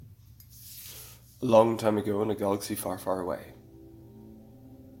A long time ago in a galaxy far, far away.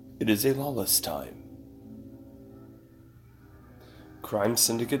 It is a lawless time. Crime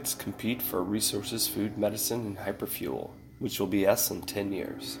syndicates compete for resources, food, medicine, and hyperfuel, which will be us in 10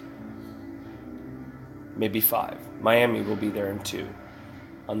 years. Maybe 5. Miami will be there in 2.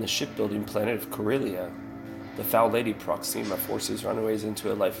 On the shipbuilding planet of Corellia, the foul lady Proxima forces runaways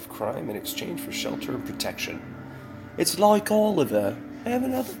into a life of crime in exchange for shelter and protection. It's like Oliver. Have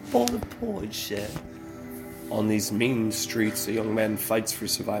another bowl of porridge, sir. On these mean streets, a young man fights for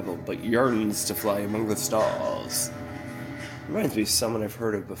survival, but yearns to fly among the stars. Reminds me of someone I've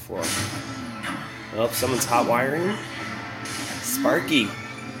heard of before. Oh, someone's hot wiring? Sparky.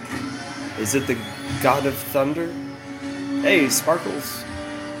 Is it the god of thunder? Hey, Sparkles.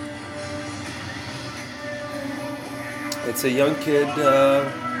 It's a young kid,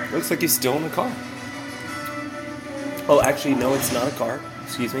 looks like he's still in the car. Oh, actually, no, it's not a car.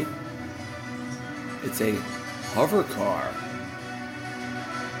 Excuse me. It's a hover car.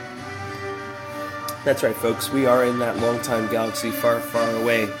 That's right, folks. We are in that long-time galaxy far, far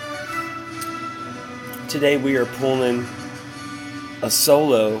away. Today we are pulling a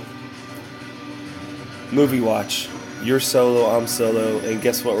solo movie watch. You're solo, I'm solo, and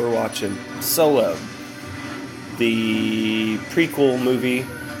guess what we're watching? Solo. The prequel movie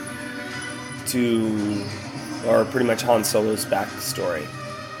to, or pretty much Han Solo's backstory.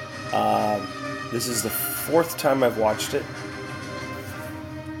 This is the 4th time I've watched it.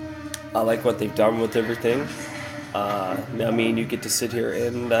 I like what they've done with everything. Now me and you get to sit here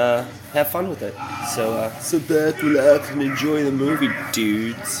and have fun with it. So sit back, relax, and enjoy the movie,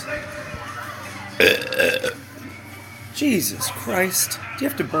 dudes. Jesus Christ. Do you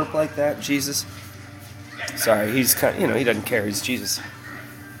have to burp like that, Jesus? Sorry, he's kind of, he doesn't care. He's Jesus.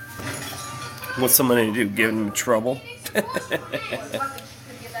 What's someone to do? Give him trouble?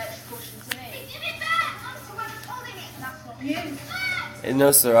 And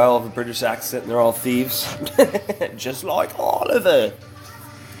notice they all have a British accent and they're all thieves. Just like Oliver.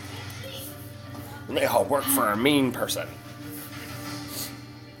 And they all work for a mean person.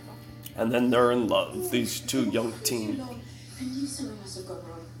 And then they're in love, these two young teens. This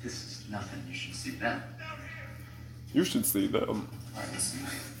is nothing. You should see them. You should see them.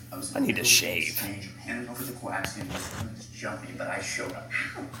 I need a shave. Handed over the coaxium, just jumped me, but I showed up.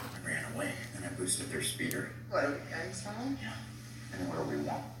 I ran away, and I boosted their speeder. What, are we getting someone? Yeah. And what do we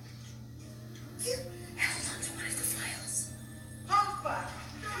want? You held on to one of the files. Alpha!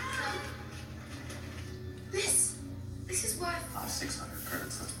 This is worth 600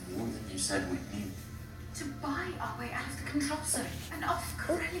 credits. That's more than you said we'd need. to buy our way out of the control zone and off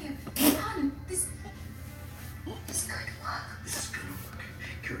Corellia. Run! This could work. This is gonna work.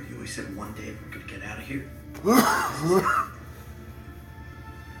 Kira, you always said one day we're gonna get out of here. What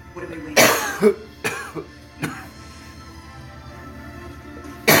are we waiting for?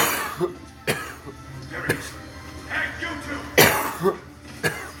 There it is. Hey, you two!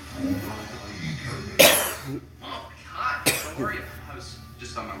 Oh, God. Don't worry. I was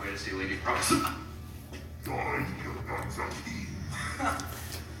just on my way to see Lady Proxima.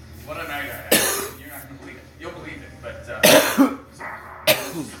 What a night I had. You're not gonna believe it. You'll believe it, but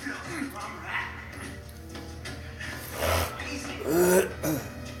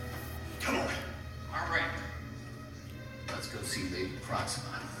come on. All right. Let's go see Lady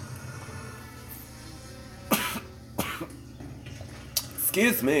Proxima.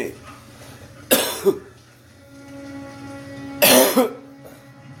 Excuse me.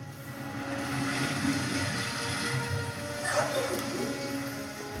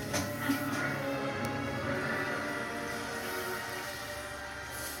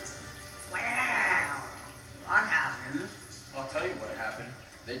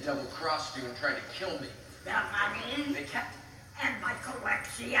 They double-crossed you and tried to kill me. The money They kept and my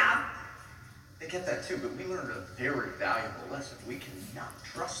coaxium. They get that too, but we learned a very valuable lesson. We cannot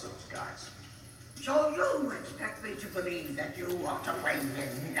trust those guys. So you expect me to believe that you walked away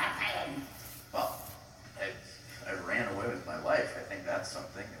with nothing? Well, I ran away with my life. I think that's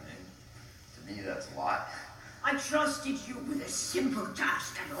something. I mean, to me, that's a lot. I trusted you with a simple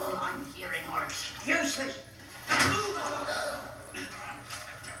task, and all I'm hearing are excuses.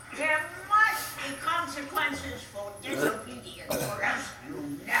 There must be consequences for disobedience, or else you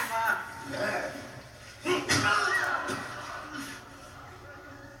never learn.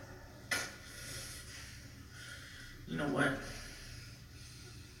 You know what?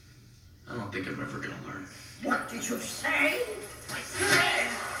 I don't think I'm ever gonna learn. What did you say?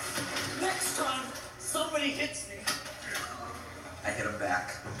 Next time somebody hits me, I hit him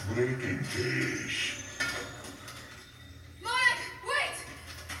back. Mike, wait!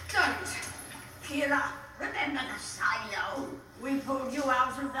 Don't. Kira, remember the silo? We pulled you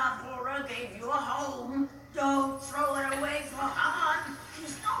out of that horror, gave you a home. Don't throw it away for Han.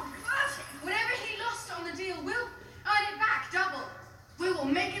 He's not perfect. Whatever he lost on the deal, we'll earn it back double. We will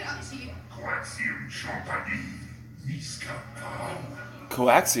make it up to you.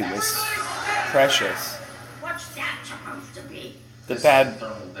 Coaxium is precious. What's that supposed to be?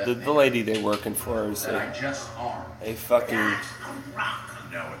 The lady they're working for is That I just armed. a fucking. That's a rock.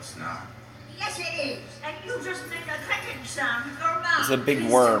 No, it's not. Yes, it is. And you just make a clicking sound with your mouth. It's a big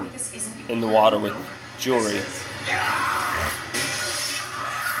worm in the water with jewelry.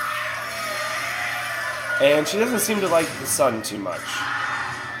 And she doesn't seem to like the sun too much.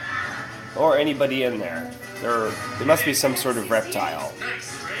 Or anybody in there. There must be some sort of reptile.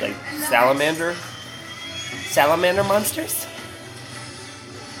 Like salamander? Salamander monsters?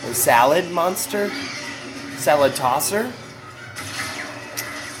 A salad monster? Salad tosser?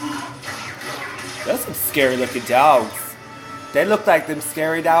 Those some scary looking dogs. They look like them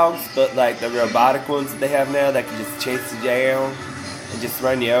scary dogs, but like the robotic ones that they have now that can just chase you down and just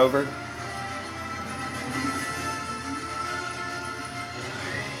run you over.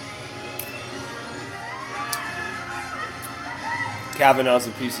 Kavanaugh's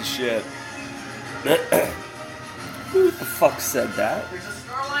a piece of shit. Who the fuck said that?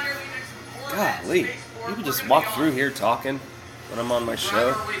 Golly, people just walk through here talking when I'm on my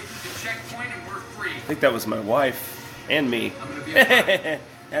show. I think that was my wife and me.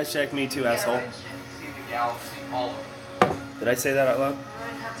 Hashtag me too, asshole. Did I say that out loud?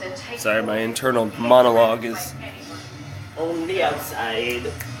 Sorry, my internal monologue is on the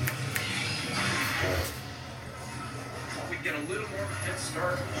outside. Get a little more of a head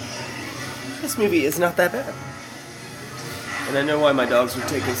start. This movie is not that bad. And I know why my dogs are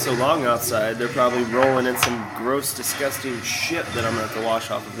taking so long outside. They're probably rolling in some gross, disgusting shit that I'm going to have to wash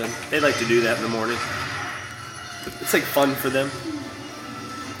off of them. They like to do that in the morning. It's like fun for them.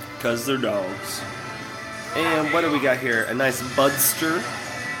 Because they're dogs. And what do we got here? A nice Budster.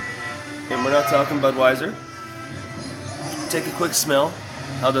 And we're not talking Budweiser. Take a quick smell.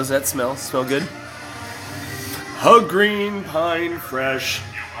 How does that smell? Smell good? A green pine fresh.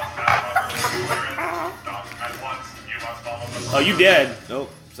 Oh, you dead. Oh,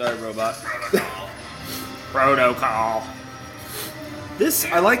 sorry, robot. Protocol. This,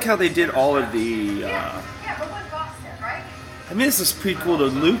 I like how they did all of the, Yeah, but what boss said, right? I mean, this is prequel to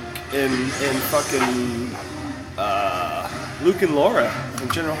Luke and fucking, Luke and Laura from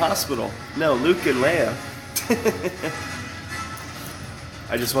General Hospital. No, Luke and Leia.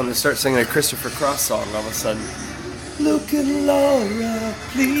 I just wanted to start singing a Christopher Cross song all of a sudden. Luke and Laura,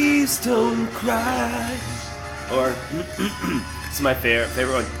 please don't cry. Or, it's my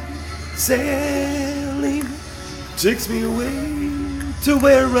favorite one. Sailing takes me away to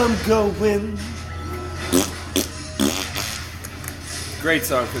where I'm going. Great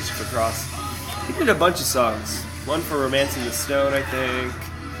song, Christopher Cross. He did a bunch of songs. One for Romancing the Stone, I think.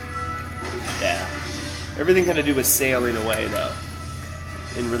 Yeah. Everything had to do with sailing away, though.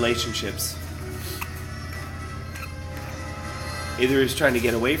 In relationships. Either he was trying to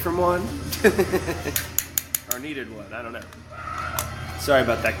get away from one, or needed one, I don't know. Sorry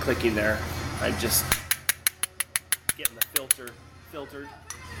about that clicking there. I'm just getting the filtered.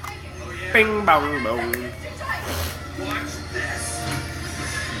 Bing, bong, bong. Watch this.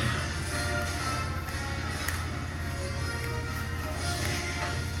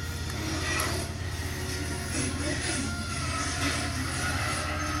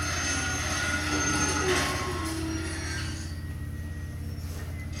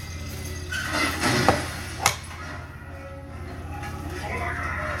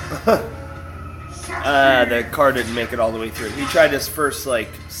 The car didn't make it all the way through. He tried his first, like,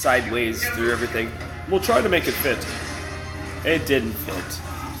 sideways through everything. We'll try to make it fit. It didn't fit.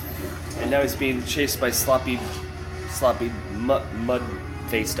 And now he's being chased by sloppy mud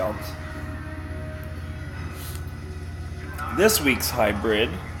face dogs. This week's hybrid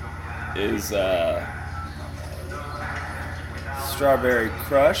is Strawberry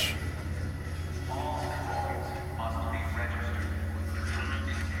Crush.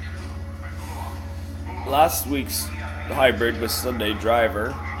 Last week's hybrid was Sunday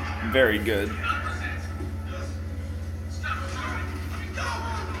Driver. Very good.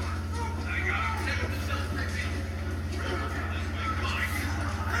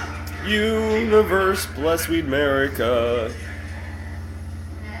 Universe, bless sweet America.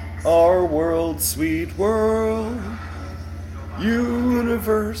 Our world, sweet world.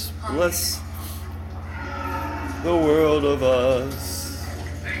 Universe, bless the world of us.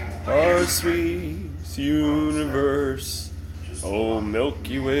 Our sweet universe. Oh,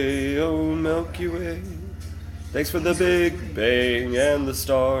 Milky Way, oh, Milky Way. Thanks for the Big Bang and the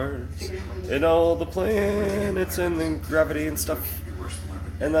stars and all the planets and the gravity and stuff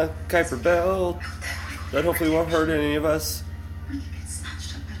and the Kuiper Belt that hopefully won't hurt any of us.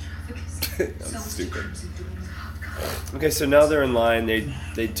 That's stupid. Okay, so now they're in line.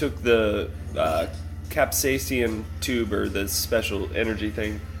 They took the capsaicin tube or the special energy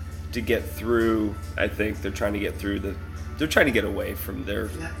thing to get through. I think they're trying to get through they're trying to get away from their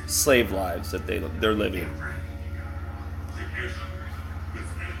slave lives that they're living.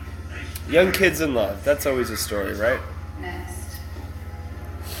 Young kids in love. That's always a story, right? Next.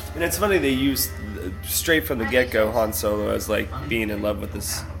 And it's funny they use straight from the get-go Han Solo as like being in love with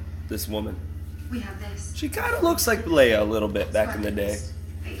this woman. We have this. She kind of looks like Leia a little bit back in the day.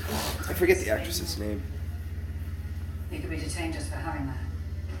 I forget the actress's name. You could be detained just for having that.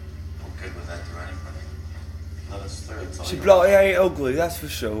 I'm good with that to anybody. Let us through. It's all She you bloody ain't ugly, that's for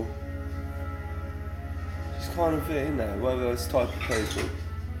sure. She's kind of fit in there, whether it's type of people.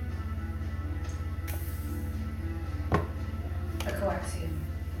 A coaxium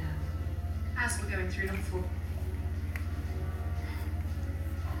now. As we're going through number 4.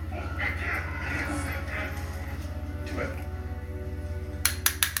 do it.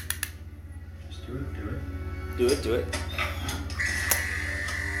 Just do it. Do it.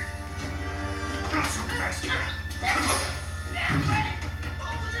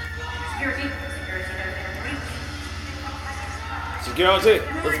 Security,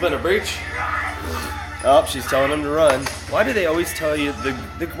 there's been a breach. Oh, she's telling him to run. Why do they always tell you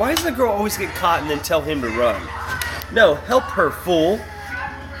why does the girl always get caught and then tell him to run? No, help her, fool.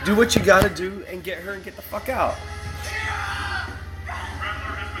 Do what you gotta do and get her and get the fuck out.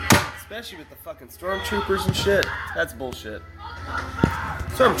 Especially with the fucking stormtroopers and shit. That's bullshit.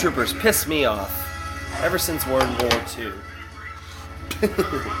 Stormtroopers piss me off. Ever since World War II.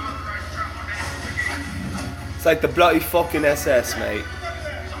 It's like the bloody fucking SS, mate.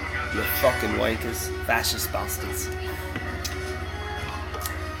 You fucking wankers. Fascist bastards.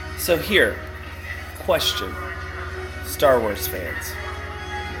 So here, question. Star Wars fans.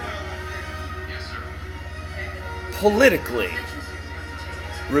 Politically,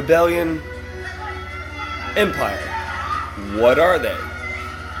 rebellion, empire, what are they?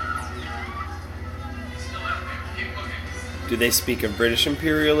 Do they speak of British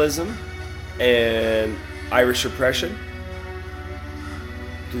imperialism and Irish oppression?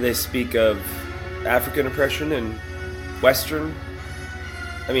 Do they speak of African oppression and Western?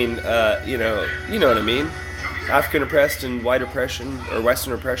 I mean, you know what I mean. African oppressed and white oppression or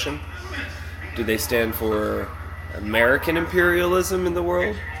Western oppression. Do they stand for American imperialism in the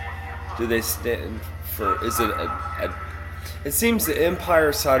world? Do they stand for? Is it a it seems the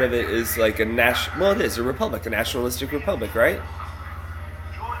empire side of it is like a well, it is a republic, a nationalistic republic, right?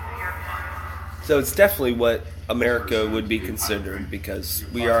 So it's definitely what America would be considered because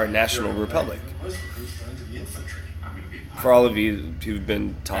we are a national republic. For all of you who've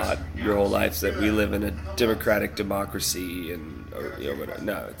been taught your whole lives that we live in a democratic democracy or whatever,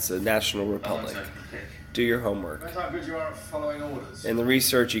 no, it's a national republic. Do your homework. That's how good you are at following orders. And the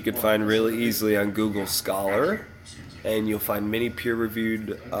research you could find really easily on Google Scholar, and you'll find many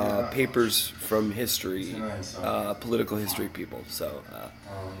peer-reviewed papers from history, political history people. So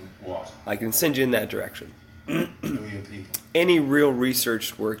I can send you in that direction. Any real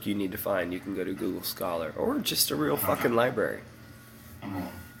research work you need to find, you can go to Google Scholar or just a real fucking library.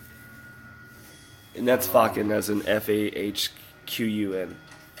 And that's fucking as in F-A-H-Q-U-N.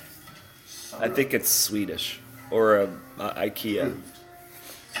 I think it's Swedish or IKEA.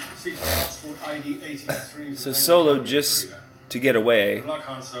 So Solo, just to get away,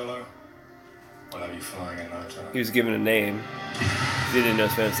 he was given a name. He didn't know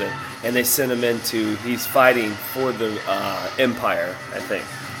his family name, and they sent him into. He's fighting for the Empire, I think.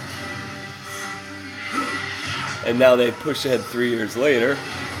 And now they push ahead 3 years later,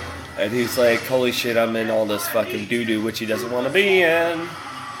 and he's like, "Holy shit, I'm in all this fucking doo doo, which he doesn't want to be in."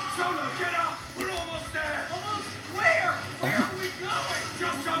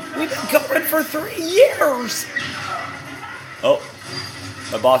 We've been covering for 3 years. Oh,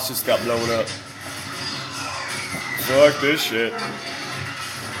 my boss just got blown up. Fuck this shit.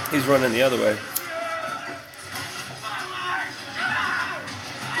 He's running the other way.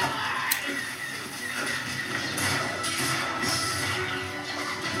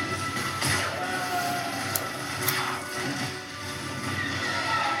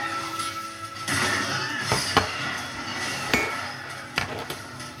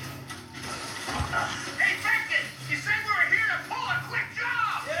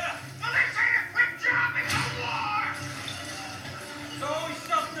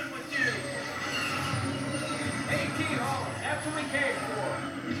 That's what we came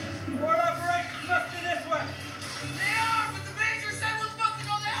for. Port operations must be this way. They are, but the major said we're supposed to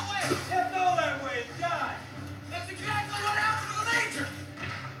go that way. Can't go that way. Die. That's exactly what happened to the major.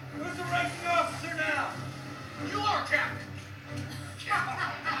 Who's the ranking officer now? You are, Captain. He's got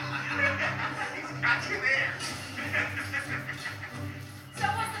you there. So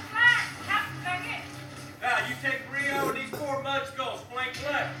what's the plan, Captain Beckett? Now, you take Rio and these 4 mud skulls, flank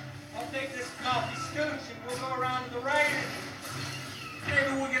left. I'll take this coffee scooch and we'll go around to the right.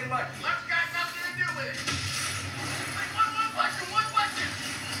 Maybe we'll get lucky. Luck's got nothing to do with it. Wait, one question.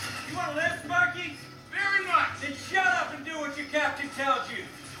 You want to live, Sparky? Very much. Then shut up and do what your captain tells you.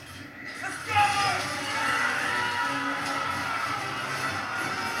 Let's go!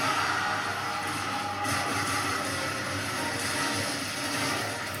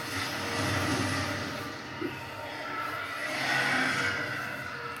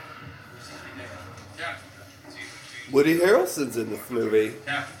 Woody Harrelson's in this movie.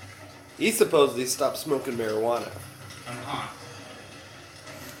 Captain, He supposedly stopped smoking marijuana. I'm hot.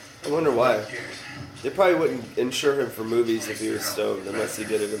 I wonder why. They probably wouldn't insure him for movies if he was stoned unless he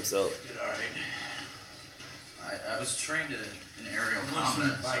did it himself. I was trained in aerial Want some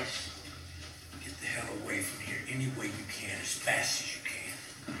combat. advice? Get the hell away from here any way you can, as fast as you can.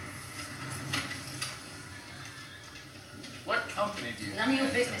 What company do you? None of your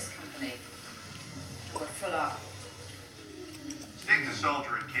business, company. We're full up. Stick to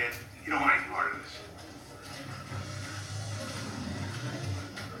soldiering, kid. You don't want any part of this.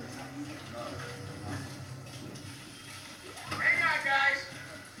 Hang on, guys.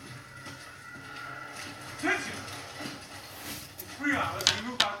 Attention! In 3 hours, we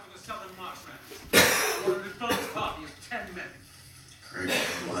move out to the southern marshlands. I want an advance party of 10 men. Great.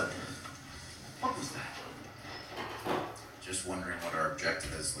 What? What was that? Just wondering what our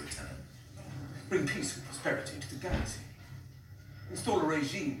objective is, Lieutenant. Bring peace and prosperity to the galaxy. Install a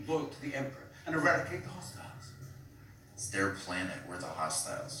regime loyal to the Emperor and eradicate the hostiles. It's their planet. We're the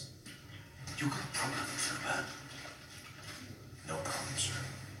hostiles. You got a problem, Trooper? No problem, sir.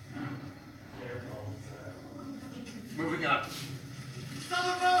 Moving up.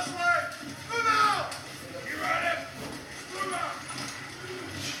 Southern marshland! Move out! You ready? Move out!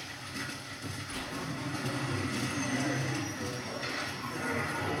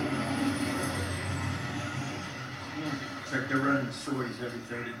 It's like they're running sorties every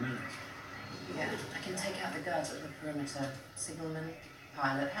 30 minutes. Yeah, I can take out the guards at the perimeter. Signalman,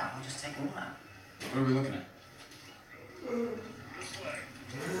 pilot, hell, I'll just take them all out. What are we looking at?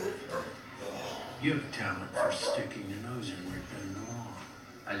 You have a talent for sticking your nose in where it doesn't belong.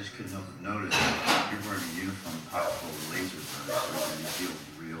 I just couldn't help but notice you're wearing a uniform popped full of laser burns, so it's gonna be healed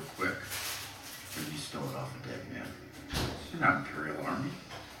real quick. Or you stole it off a dead man. You're not Imperial Army.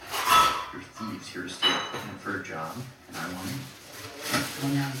 You're thieves here to steal equipment for a job, and I want you.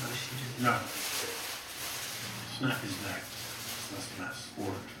 Come on now, negotiator. No. Snap his neck. Let's mess. Or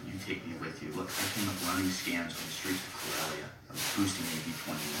you take me with you. Look, I came up running scams on the streets of Corellia. I was boosting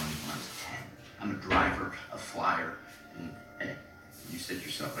AB-21s when I was 10. I'm a driver, a flyer, and hey, you said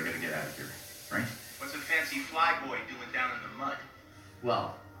yourself, I gotta get out of here, right? What's a fancy flyboy doing down in the mud?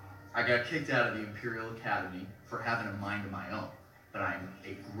 Well, I got kicked out of the Imperial Academy for having a mind of my own, but I'm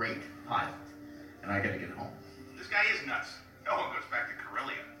a great pilot, and I gotta get home. This guy is nuts. No one goes back to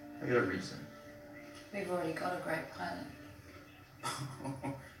Corellia. I got a reason. We've already got a great pilot.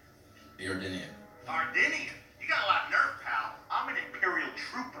 The Ardinian. Ardinian? You got a lot of nerve, pal. I'm an Imperial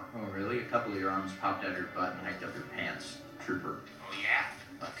trooper. Oh, really? A couple of your arms popped out of your butt and hiked up your pants. Trooper. Oh, yeah?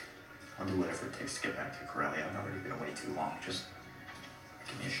 Look, I'll do whatever it takes to get back to Corellia. I'm not really gonna wait too long. Just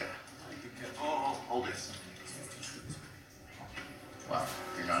give me a shot. Oh, hold it. Well, if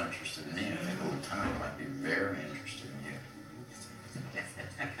you're not interested in me, I think the lieutenant might be very interested in you.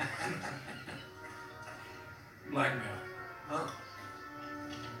 Blackmail. Huh?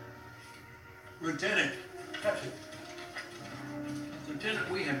 Lieutenant. Captain. Lieutenant,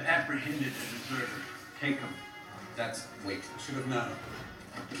 we have apprehended a deserter. Take him. That's... Wait. Should have known.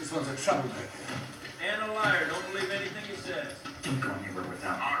 This one's a troublemaker. And a liar. Don't believe anything he says. Don't go anywhere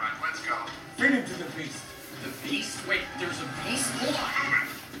without me. All right, let's go. Feed him to the beast. The beast? Wait, there's a beast? Hold on.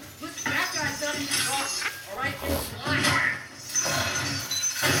 Listen, that guy's not even talking. All right, he's lying.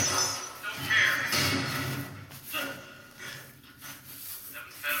 Don't care. 7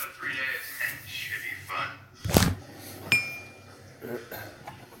 of 3 days. Should be fun.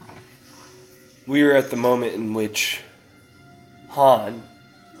 We are at the moment in which Han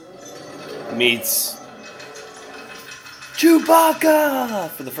meets Chewbacca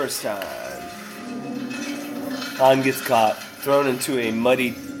for the first time. Han gets caught, thrown into a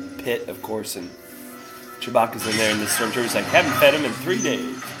muddy pit, of course, and Chewbacca's in there, and the stormtrooper's like, haven't fed him in 3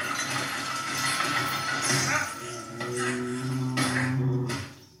 days.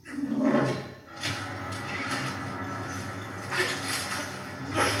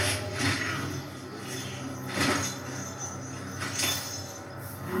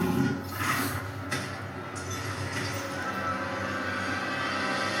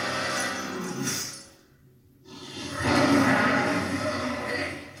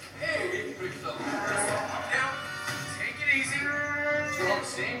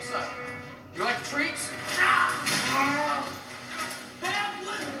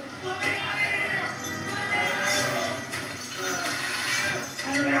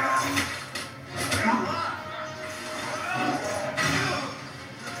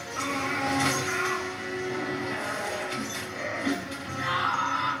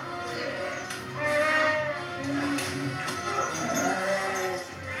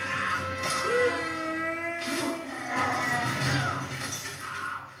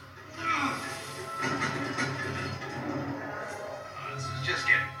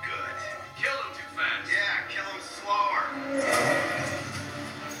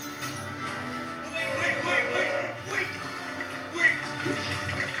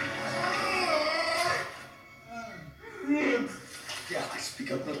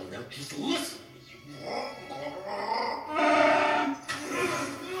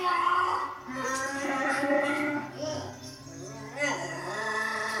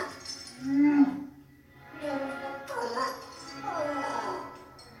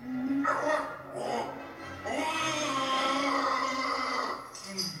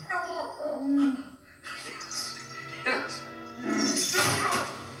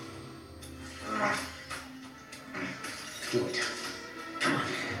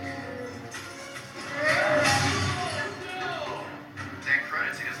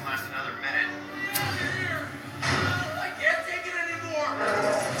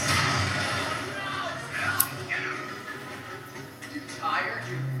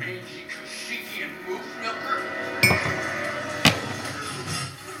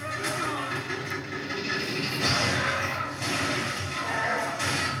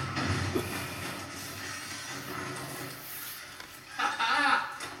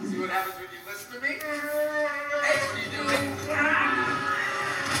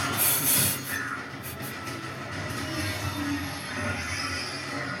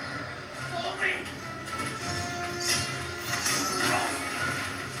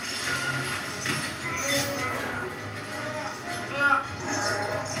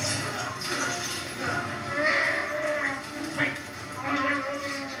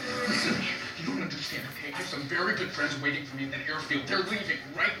 Friends waiting for me at the airfield. They're leaving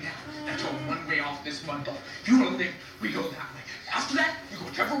right now. That's all one way off this bundle. If you want to live, we go that way. After that, you go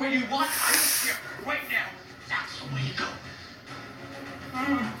whichever way you want. I don't care. Right now, that's the way you go.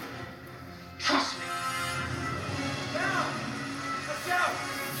 Trust me. Now, let's go.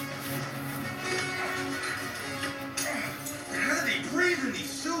 How do they breathe in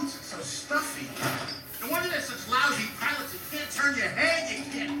these suits? It's so stuffy. No wonder they're such lousy pilots. You can't turn your head. You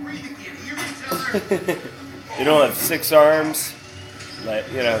can't breathe. You can't hear each other. They don't have 6 arms, like,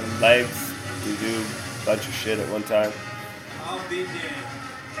 you know, legs to do a bunch of shit at one time. I'll be damned.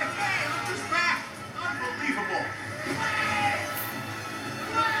 Hey, look who's back! Unbelievable!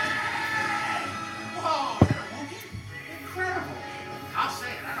 Whoa, is that a Wookiee? Incredible! I'll say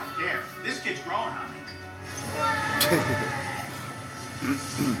it, I don't care. This kid's growing on me.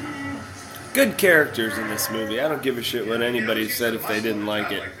 Good characters in this movie. I don't give a shit what anybody said if they didn't like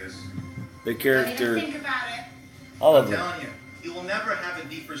it. The character... Think about it. All of I'm them. telling you, you will never have a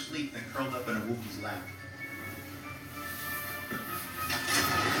deeper sleep than curled up in a Wookiee's lap.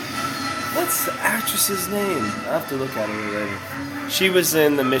 What's the actress's name? I'll have to look at her later. She was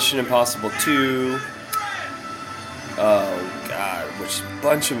in the Mission Impossible 2. Oh, God. Which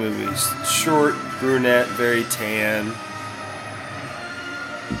bunch of movies. Short, brunette, very tan.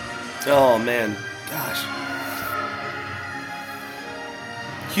 Oh, man. Gosh.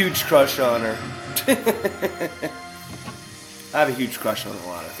 Huge crush on her. I have a huge crush on a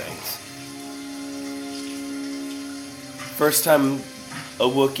lot of things. First time a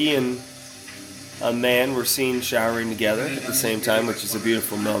Wookiee and a man were seen showering together at the same time, which is a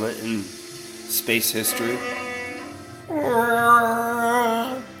beautiful moment in space history.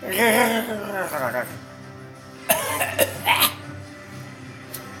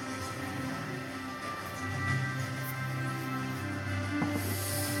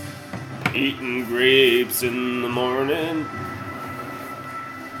 Eating grapes in the morning.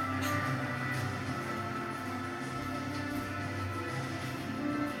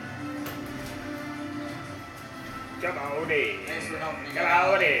 Come on in. Thanks for helping me Come get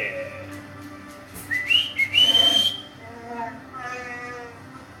out. on in.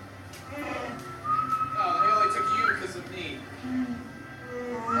 Oh, they only took you because of me.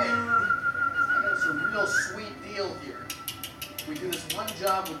 Hey, I got us a real sweet deal here. We do this one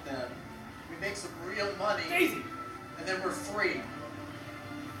job with them, we make some real money, Daisy. and then we're free.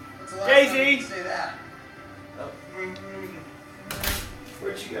 What's the last Daisy! time you can say that?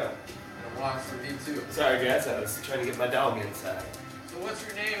 Where'd you go? Gonna walk for me too. Sorry, guys. I was trying to get my dog inside. So what's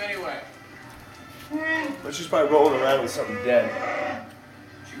your name anyway? But she's probably rolling around with something dead.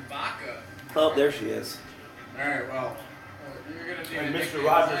 Chewbacca. Oh, there she is. Alright, well, you're gonna need And a Mr. nickname.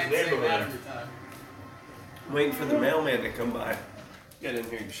 Rogers' I ain't saying neighborhood. that every time. Waiting for the mailman to come by. Get in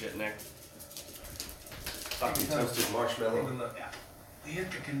here, you shit neck. Fucking toasted marshmallow. We hit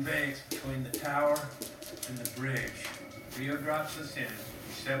the conveyance between the tower and the bridge. Rio drops us in.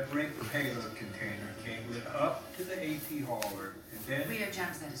 We separate the payload container, cable it up to the AT hauler, and then... Rio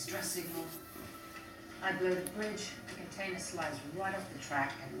jams their distress signal. I blow the bridge, the container slides right off the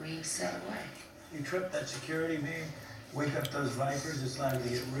track, and we sail away. You trip that security beam, wake up those vipers, it's liable to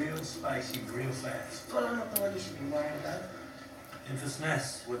get real spicy real fast. Well, I'm not the one you should be worrying about. Infus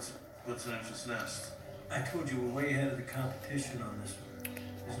Nest. What's an Infus Nest? I told you we're way ahead of the competition on this one.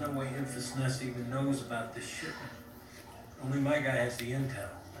 There's no way Infus Nest even knows about this shipment. Only my guy has the intel.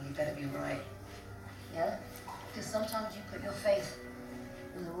 Well, you better be right. Yeah? Because sometimes you put your faith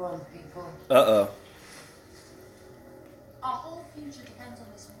in the wrong people. Uh-oh. Our whole future depends on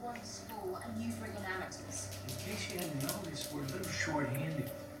this one school and you bringing amateurs. In case you hadn't noticed, we're a little short-handed.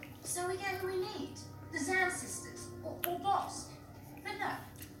 So we get who we need. The Zan sisters. Or Boss. But no.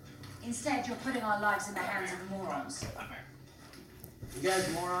 Instead, you're putting our lives in the hands of the morons. You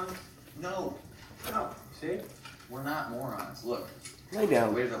guys morons? No. Oh, see? We're not morons. Look, Lay I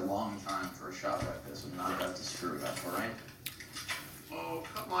down. waited a long time for a shot like this. I'm not about to screw it up, alright? Oh,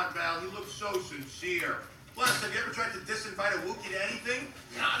 come on, Val. You look so sincere. Plus, have you ever tried to disinvite a Wookiee to anything?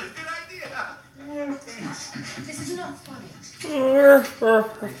 Not a good idea. This is not funny.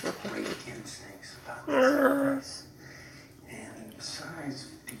 Great instincts about this place. And besides,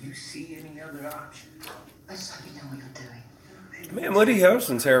 do you see any other option? I just hope you know what you're doing. Man, Woody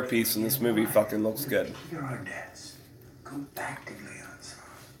Harrelson's hairpiece in this movie fucking looks good. You're our dads. Go back to Leon's.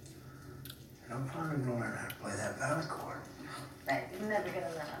 And I'm probably gonna learn how to play that valve chord. Babe, you're never gonna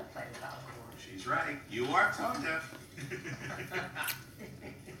learn how to play the valve chord. She's right. You are tone deaf.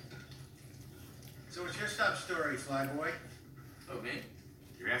 So what's your sub story, Flyboy? Oh, me?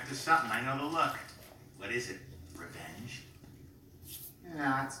 You're after something. I know the look. What is it? Revenge?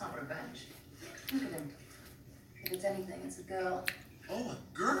 No, it's not revenge. Look at him. If it's anything, it's a girl. Oh,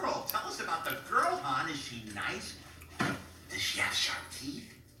 a girl. Tell us about the girl, hon. Is she nice? Does she have sharp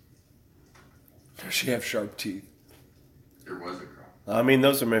teeth? Does she have sharp teeth? There was a girl. I mean,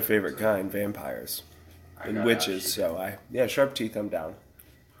 those are my favorite kind, vampires. I And got witches, out. so yeah, sharp teeth, I'm down.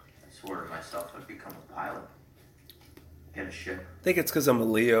 I swore to myself I'd become a pilot. Get a ship. I think it's because I'm a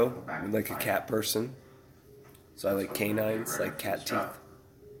Leo, I'm like a cat person. So I like canines, like cat teeth.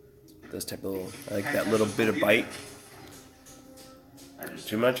 Those type of little, I like that little bit of bite. I just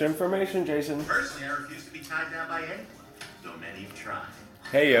Too much information, Jason. Personally, I refuse to be tied down by anyone, though many have tried.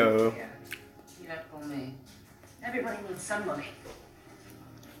 Hey yo. Yeah. You don't call me. Everybody needs somebody.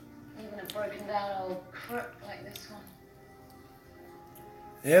 Even a broken down old crook like this one.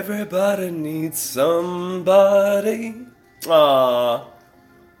 Everybody needs somebody. Aww.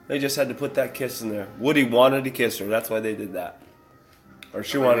 They just had to put that kiss in there. Woody wanted to kiss her, that's why they did that. Or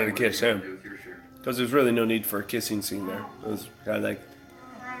she wanted to kiss him. Because there's really no need for a kissing scene there. It was kind of like,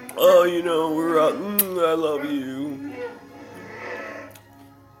 oh, you know, we're out, I love you.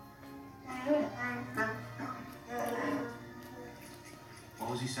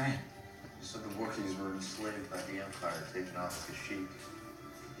 What was he saying? He said the Wookiees were enslaved by the Empire, taken off the sheep.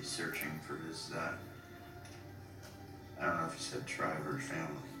 He's searching for his, I don't know if he said tribe or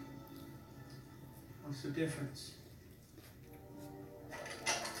family. What's the difference?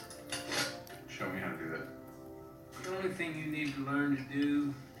 Show me how to do that. The only thing you need to learn to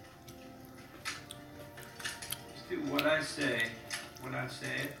do is do what I say when I say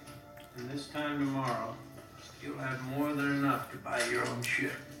it. And this time tomorrow, you'll have more than enough to buy your own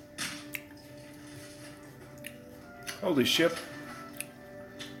ship. Holy shit.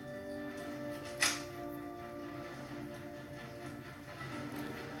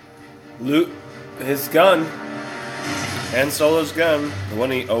 Loot his gun. Han Solo's gun. The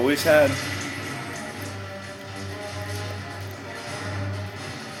one he always had.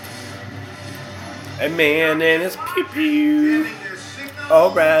 A man and his pew pew.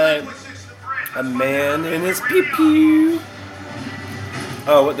 Alright. A man in his pee-pee.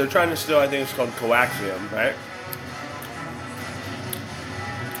 Oh, what they're trying to steal, I think it's called coaxium, right?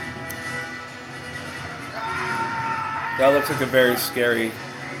 That looks like a very scary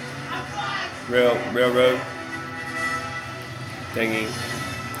railroad thingy.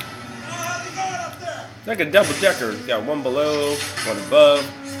 It's like a double decker. You got one below, one above.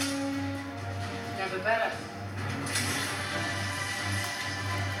 Never better.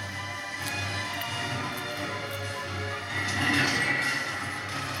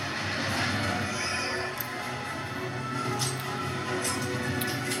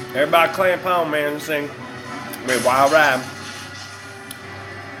 Everybody clamp on, man. This thing be a wild ride.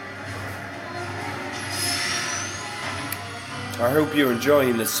 I hope you're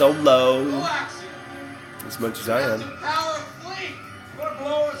enjoying the solo as much as I am. Power of fleet. Gonna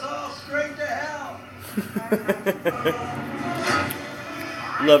blow us all straight to hell.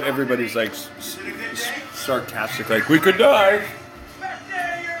 I love everybody's like sarcastic, like we could die. Best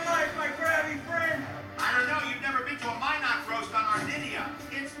day of your life, my grabby friend. I don't know, you've never been to a Minot roast on Ardinia.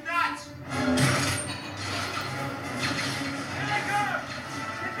 It's nuts! Here they come.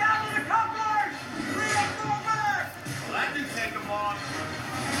 Get down to the couplers. Three up, go back. Well, that didn't take them long.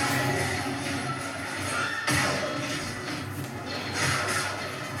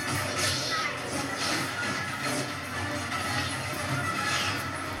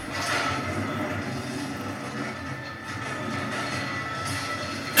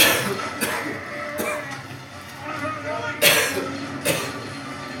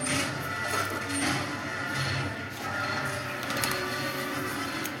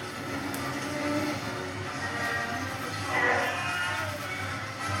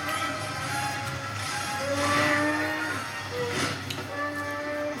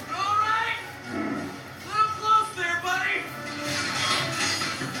 All right. Little close there, buddy.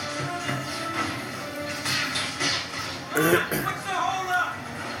 What's the hold up?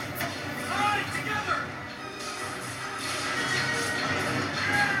 All right, together.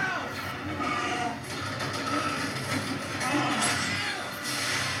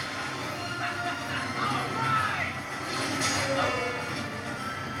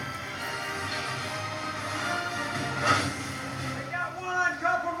 I got one,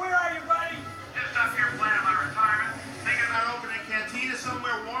 couple. Where are you, buddy? Just up here planning my retirement. Thinking about opening a cantina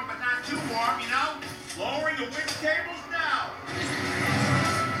somewhere warm, but not too warm, you know? Lowering the wind tables now.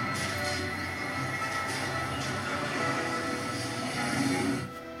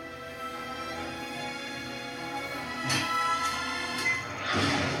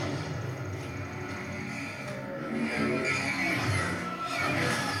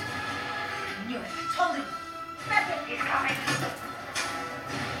 Knew it. Told him. Beckett, he's coming.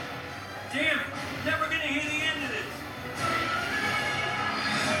 Damn it. Never gonna hear the end of this.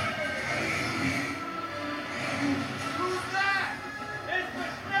 Who's that? It's the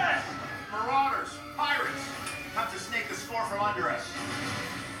stress. Marauders, pirates. Come to snake the score from under us.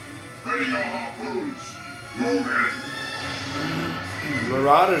 Ready your harpoons. Loaded.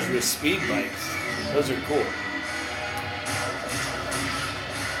 Marauders with speed bikes. Those are cool.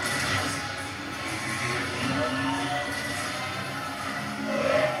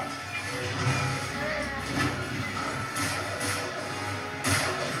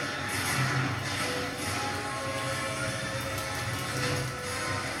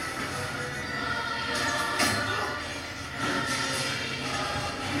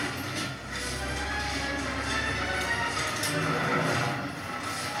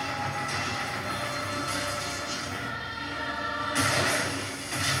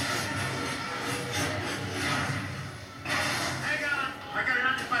 Hang on. I got it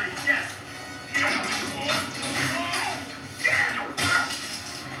on your buddy. Yes.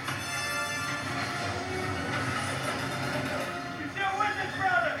 You still with us,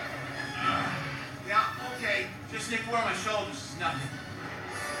 brother? Yeah, okay. Just Nick Ware on my shoulders is nothing.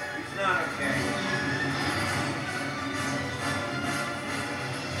 He's not okay.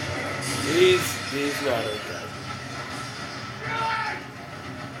 He's not okay.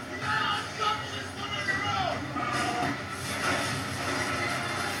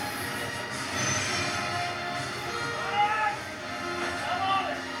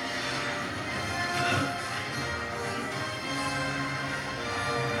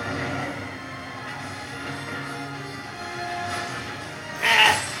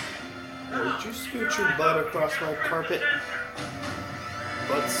 Would you scoot your butt across my carpet?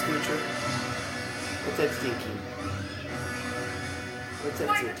 Butt scoocher? What's that stinky? What's that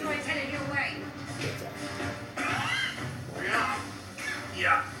Wiper stinky? droid's headed your way. What's that? Yeah?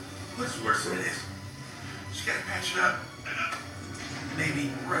 Yeah. Looks worse than it is. Just gotta patch it up.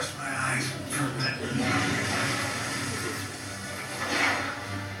 Maybe rest my eyes for a bit.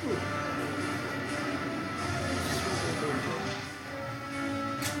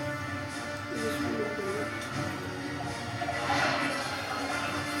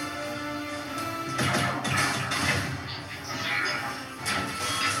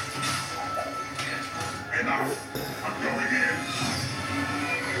 Enough! I'm going in!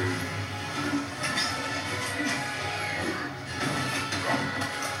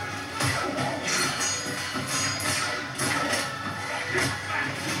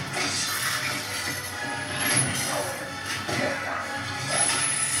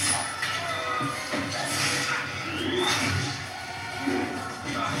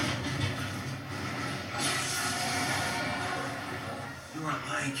 You aren't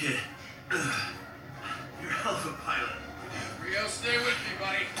lying, kid. You're a hell of a pilot. Rio, stay with me,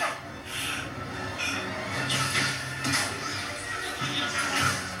 buddy.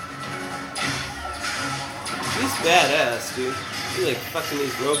 He's badass, dude. He's like fucking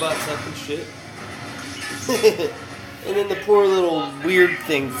these robots up and shit. And then the poor little weird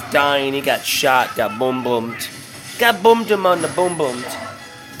thing's dying. He got shot, got boom boomed. Got boomed him on the boom boomed.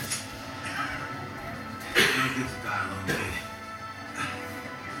 You don't get to die alone, kid.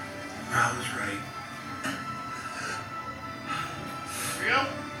 I was right. Rio?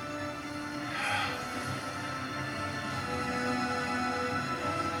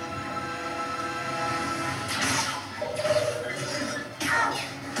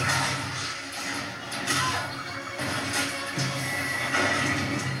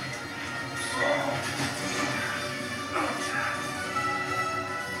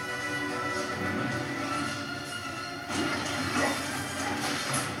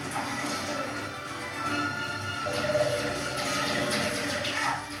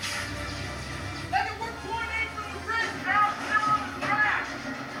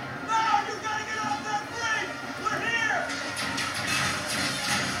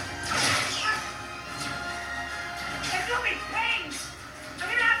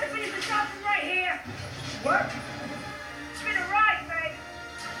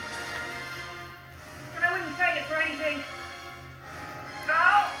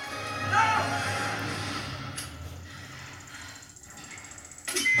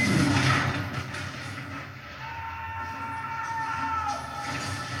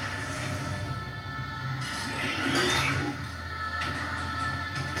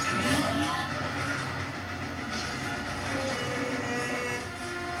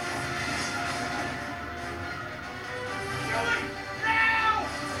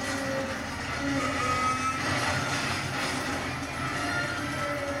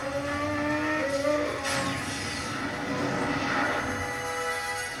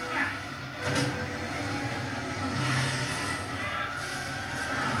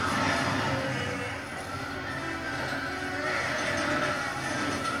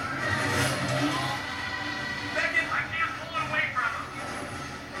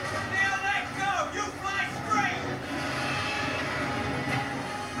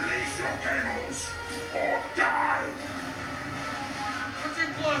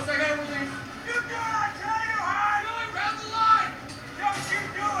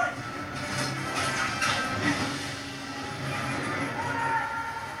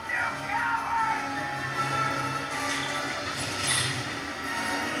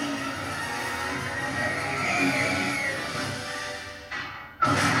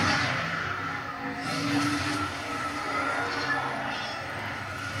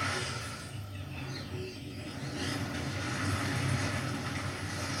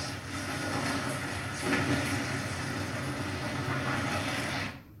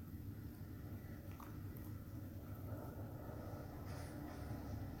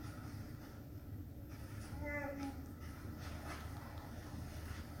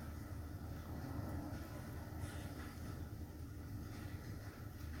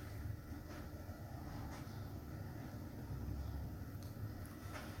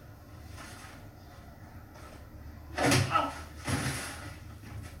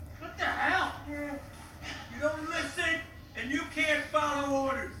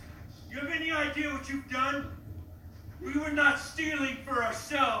 What you've done? We were not stealing for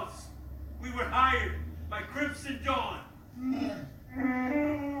ourselves. We were hired by Crimson Dawn.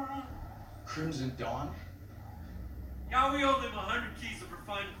 Crimson Dawn? Now we owe them 100 keys of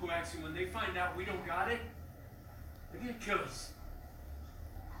refined coax, and when they find out we don't got it, they're gonna kill us.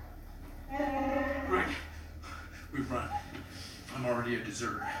 Rick, we run. I'm already a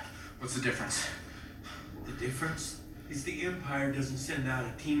deserter. What's the difference? The difference is the Empire doesn't send out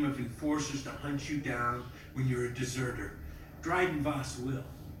a team of enforcers to hunt you down when you're a deserter. Dryden Voss will. You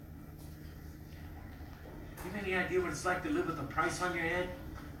have any idea what it's like to live with a price on your head?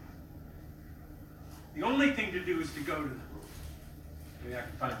 The only thing to do is to go to them. Maybe I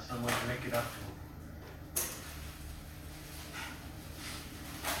can find some way to make it up to them.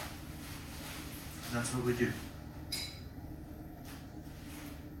 That's what we do.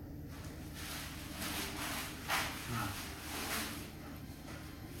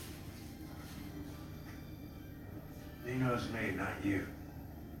 He knows me, not you.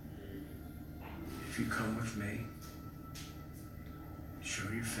 If you come with me, show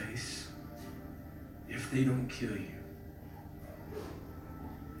your face. If they don't kill you,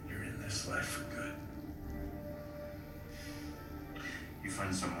 you're in this life for good. You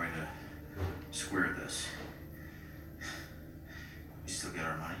find some way to square this. We still get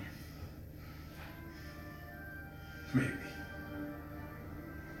our money? Maybe.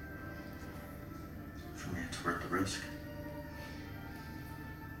 For me, it's worth the risk.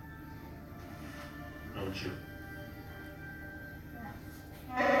 Don't you?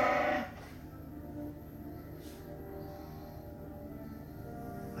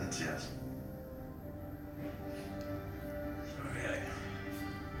 That's yes. Okay.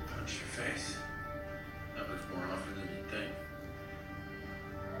 Punch your face. That much more often than you'd think.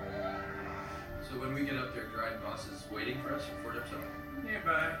 So when we get up there, Dryden Voss is waiting for us before it up.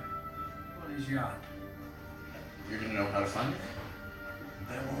 Nearby. On his yacht. You're gonna know how to find it?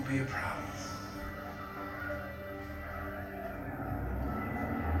 That won't be a problem.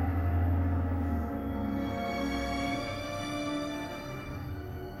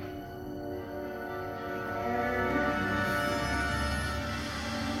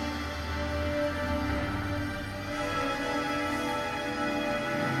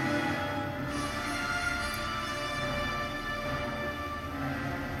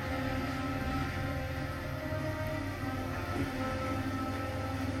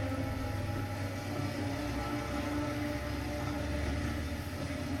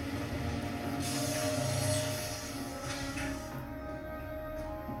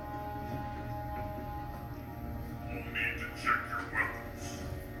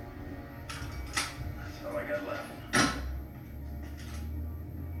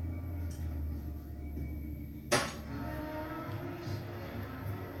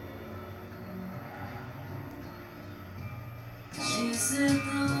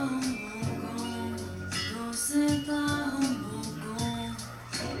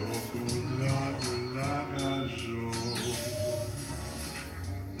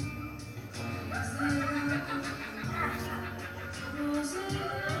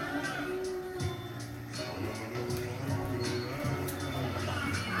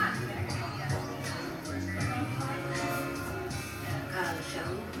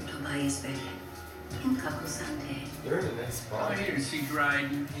 They're in a nice spot. I'm here to see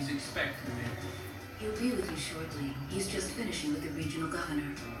Dryden. He's expecting me. He'll be with you shortly. He's just finishing with the regional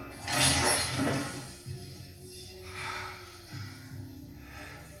governor.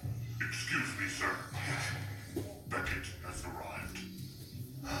 Excuse me, sir. Beckett has arrived.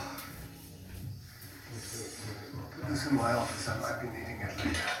 Put this in my office. I might be needing it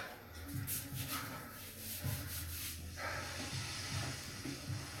later.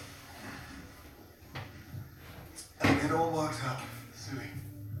 It all worked out, Suey.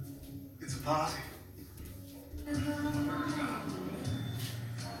 It's a party.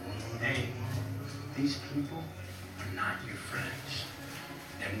 Hey, these people are not your friends.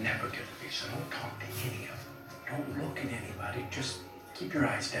 They're never gonna be, so don't talk to any of them. Don't look at anybody, just keep your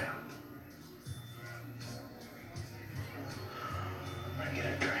eyes down. I'm gonna get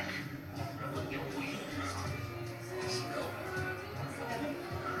a drink.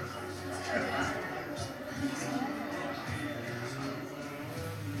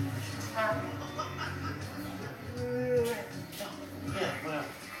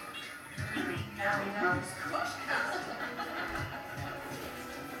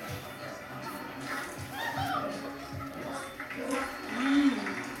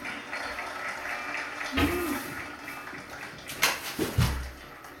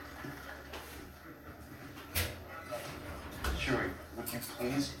 Chewie, would you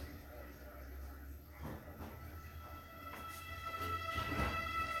please?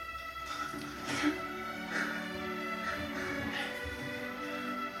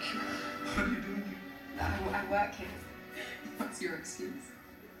 What are you doing here? I work here. What's your excuse?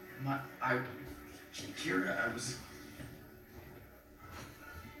 Kira,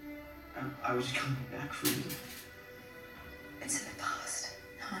 I was coming back for you. It's in the past,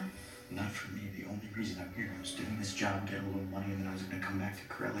 hon. Not for me. The only reason I'm here, I was doing this job, get a little money, and then I was gonna come back to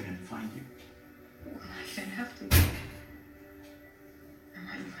Corellia and find you. I don't have to.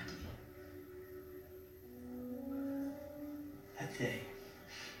 stay.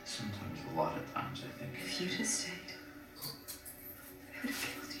 Sometimes, a lot of times, I think. If you'd have stayed, they would have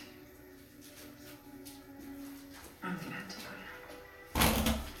killed you. I'm glad to go now.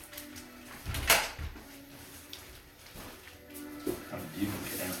 How did you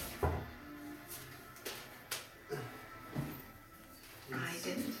get out? I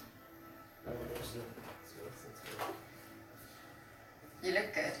didn't. You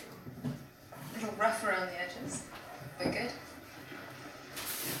look good. A little rough around the edges, but good.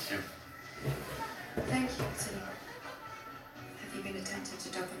 You too. Thank you, Tilly. Have you been attentive to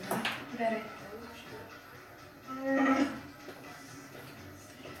Dog and Dad? Very.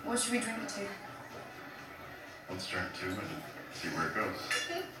 What should we drink it to? Let's drink two and see where it goes.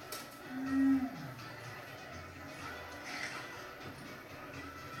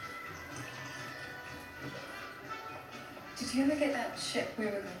 Did you ever get that ship we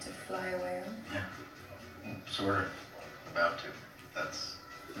were going to fly away on? Yeah. Sort of. About to. That's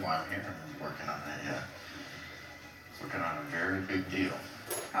why I'm here. I'm working on that, yeah. Working on a very big deal.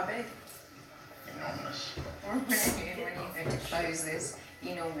 How big? Enormous. Or when you think to close this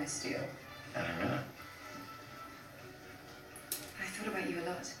enormous deal? Any minute. I thought about you a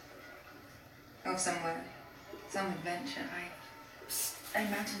lot. Or somewhere, some adventure. I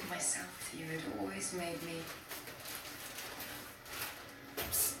imagined myself with you. It always made me...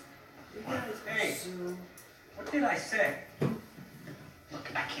 Hey, what did I say? Look,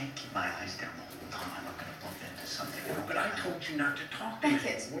 I can't keep my eyes down the whole time. I'm gonna bump into something. But I told you not to talk to him.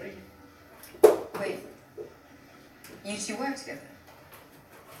 Beckett. What are you... Wait. You two work together?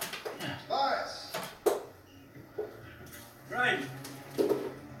 Bias! Right.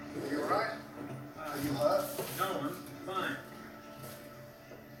 You alright? You hurt? No, I'm fine.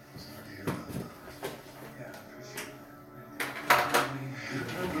 Sorry to hear about that. Yeah,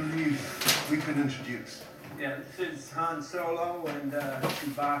 I don't believe we've been introduced. yeah, this is Han Solo and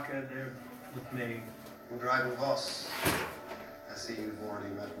Chewbacca. They're with me. I'm Dryden Voss. I see you've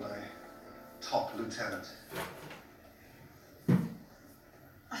already met my top lieutenant.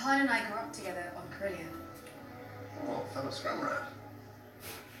 Han and I grew up together on Corellia. Oh, fellow scrum rat.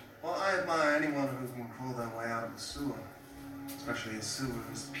 Well, I admire anyone who can crawl their way out of the sewer. Especially a sewer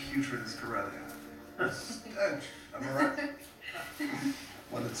as putrid as Corellia. Stench, am I right?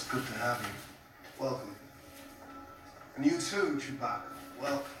 Well, it's good to have you. Welcome. And you too, Chewbacca.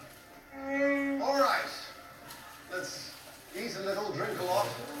 Welcome. All right. Let's eat a little, drink a lot,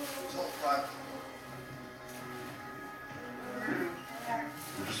 talk private.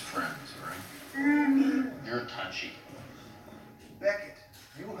 We're just friends, right? You're touchy. Beckett,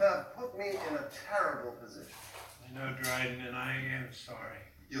 you have put me in a terrible position. I know, Dryden, and I am sorry.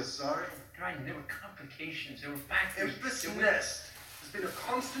 You're sorry? Dryden, there were complications. There were factors. If this nest has been a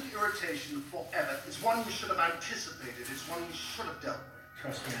constant irritation forever, it's one you should have anticipated. It's one you should have dealt with.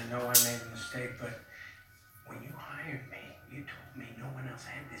 Trust me, I know I made a mistake, but when you hired me, you told me no one else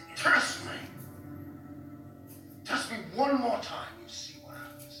had this. Trust me. Trust me one more time, you see what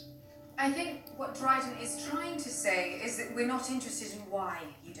happens. I think what Dryden is trying to say is that we're not interested in why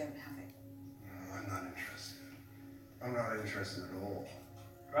you don't have it. No, I'm not interested. I'm not interested at all.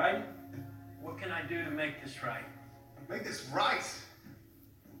 Right? What can I do to make this right? Make this right.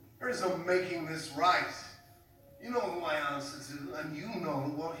 There is no making this right. You know who I answer to, and you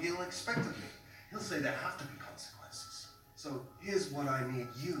know what he'll expect of me. He'll say there have to be consequences. So here's what I need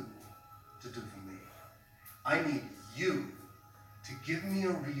you to do for me. I need you to give me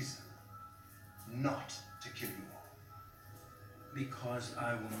a reason not to kill you all. Because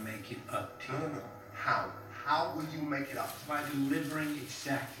I will make it up to you. No. How? How will you make it up? By delivering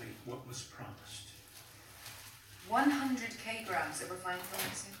exactly what was promised. 100 kilograms of refined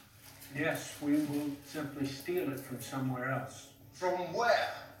currency. Yes, we will simply steal it from somewhere else. From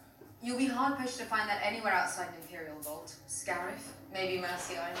where? You'll be hard-pushed to find that anywhere outside an Imperial Vault. Scarif, maybe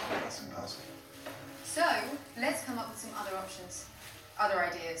Mercy Island. That's impossible. So, let's come up with some other options. Other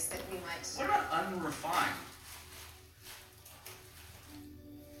ideas that we might... What about unrefined?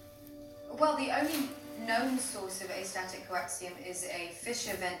 Well, the only known source of astatic coaxium is a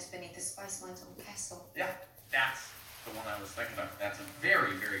fissure vent beneath the spice mines on Kessel. Yeah, that's the one I was thinking about. That's a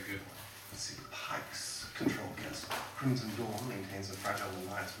very, very good one. Let's see, Pikes control Kessel. Crimson Dawn maintains a fragile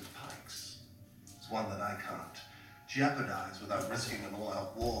alliance with Pikes. It's one that I can't jeopardize without risking an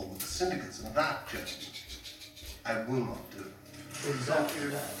all-out war with the syndicates, and that I will not do.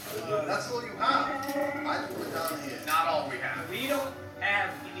 That's all you have. I think we're done here. Not all we have. We don't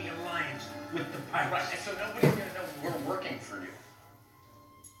have any alliance with the Pikes. Right, and so nobody's gonna know we're working for you.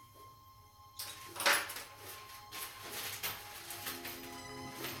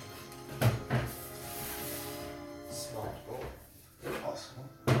 Smart boy.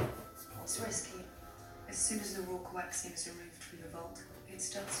 risky. As soon as the raw coaxium is removed from the vault, it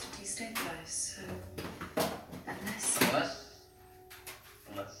starts to destabilize, so...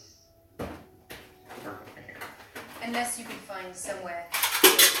 Unless you can find somewhere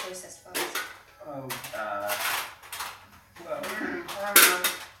processed files. Oh, well,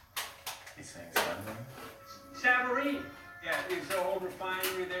 you think something? Savarine. Yeah, it's a whole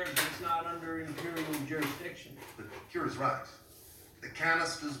refinery there, but it's not under imperial jurisdiction. But Kira's right. The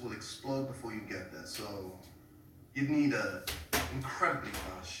canisters will explode before you get there, so you'd need a incredibly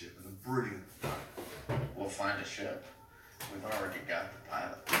fast ship and a brilliant pilot. We'll find a ship. We've already got the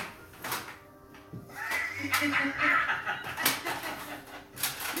pilot.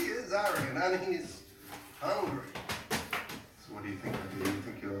 He is arrogant and he's hungry. So what do you think I do? You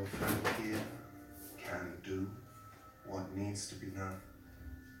think your friend here can do what needs to be done?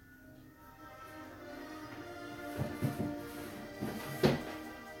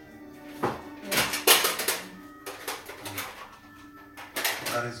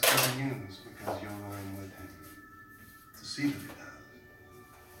 That is good news because you're going with him to see that he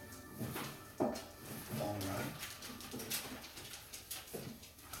does. All right.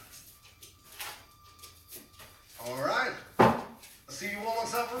 All right. I'll see you all on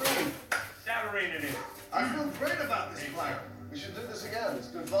Savarine. Savarine it is. I feel great about this plan. We should do this again. It's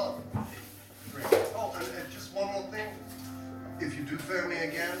been fun. Great. Oh, and just one more thing. If you do fail me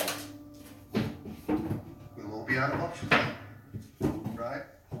again, we'll all be out of options. Right?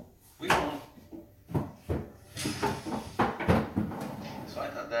 We won't. So I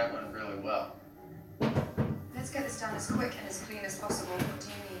thought that went really well. Let's get this done as quick and as clean as possible. What do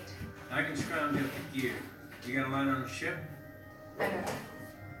you need? I can scrounge up the gear. You got a line on the ship? I know.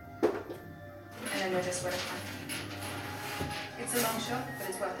 And I know just where to find him. It's a long shot, but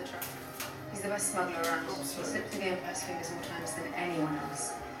it's worth a try. He's the best smuggler around. He slipped through the Empire's fingers more times than anyone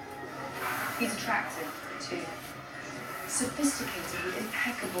else. He's attractive, too. Sophisticated with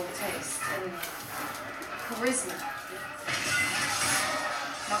impeccable taste and charisma.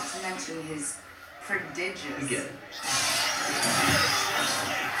 Not to mention his prodigious... You get it.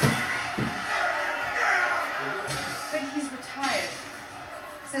 But he's retired.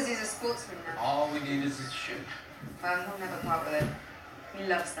 Says he's a sportsman now. All we need is his ship. Well, he'll never part with it. He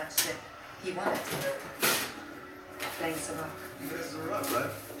loves that ship. He won it. Playing Savak. You guys are up,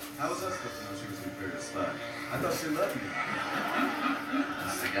 right? How was I supposed to know she was an Imperial spy? I thought she loved me.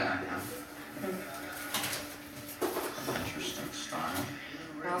 That's the guy, huh? Interesting style.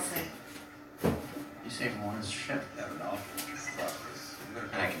 I'll say. You saved one ship. Have an awful progress.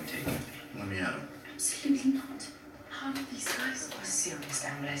 I can take it. Let me at him. Absolutely not. How do these guys are serious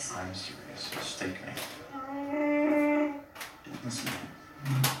gamblers? I'm serious. Just take me. Listen.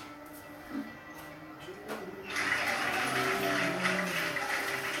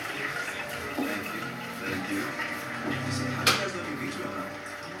 Thank you. Listen, how do you guys let me beat you on?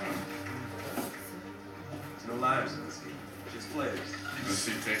 There's no lives in this game. Just players. No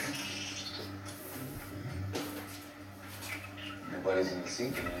seat taken. Nobody's in the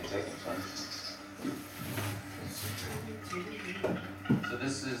seat getting any taken, son. So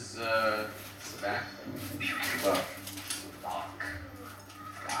this is Savak. Savak.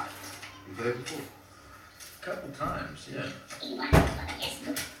 Got it. You played before? A couple times, yeah.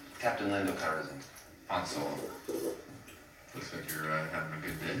 Captain Lando Calrissian. Han Solo. Looks like you're having a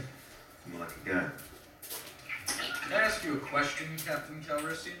good day. I'm a lucky guy. Can I ask you a question, Captain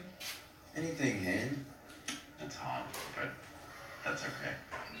Calrissian? Anything, Han? It's Han, but that's okay.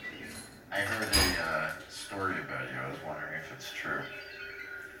 I heard a story about you. I was wondering if it's true.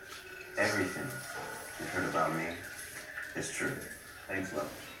 Everything you've heard about me is true. Thanks, love.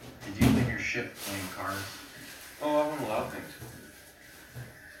 Did you win your ship playing cards? Oh, I won a lot of things.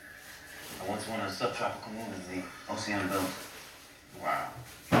 I once won a subtropical moon in the Ocean Belt. Wow.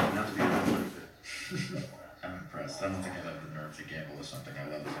 Not to be a money bit. I'm impressed. I don't think I'd have the nerve to gamble with something I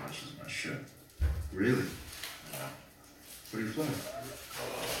love as much as my ship. Really? Yeah. What are you flying?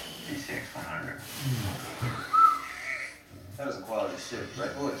 DCX 100. That is a quality ship,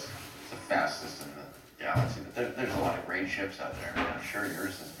 right, boys? It's the fastest in the galaxy, but there's a lot of great ships out there, and I'm sure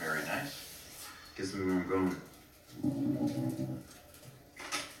yours is very nice. Gets me where I'm going.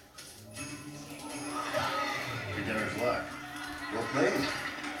 Beginner's luck. Well played.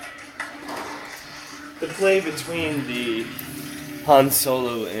 The play between the Han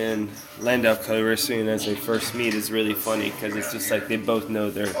Solo and Lando Calrissian as they first meet is really funny because it's just like they both know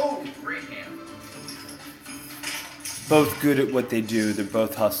they're Oh, great hand. both good at what they do. They're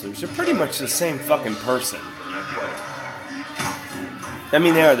both hustlers. They're pretty much the same fucking person. I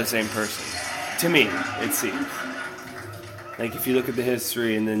mean, they are the same person. To me, it seems. Like if you look at the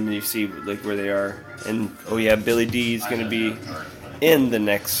history and then you see like where they are, and oh yeah, Billy D is going to be in the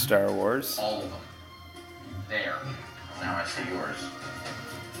next Star Wars. All of them. There. Now I see yours.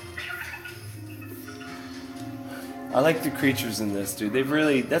 I like the creatures in this, dude. They've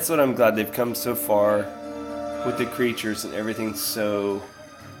really, that's what I'm glad they've come so far with the creatures and everything's so,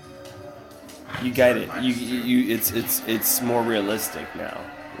 you get it. It's more realistic now.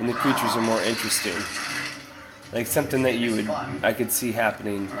 And the creatures are more interesting. Like something that I could see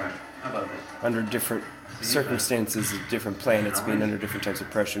happening under different circumstances of different planets being under different types of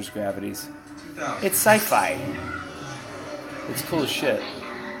pressures, gravities. It's sci-fi. It's cool as shit.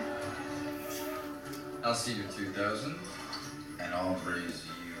 I'll see your 2000, and I'll raise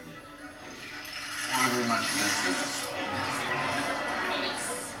you however much business.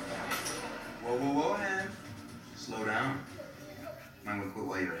 Whoa, Ham. Slow down. Might want to quit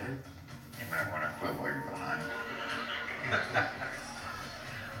while you're ahead. You might want to quit while you're behind.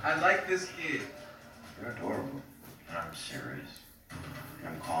 I like this kid. You're adorable. And I'm serious.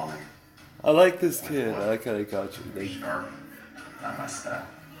 I'm calling. I like this kid. I like how they call you. Sharp. Not my style.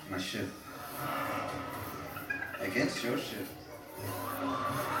 My shit. Against your ship.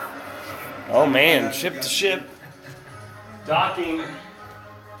 Oh man, ship to ship. Docking.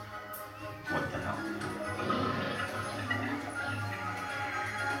 What the hell?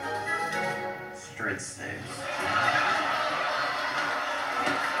 Straight stays.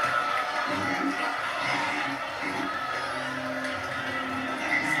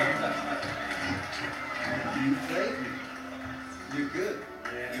 You played me. You're good.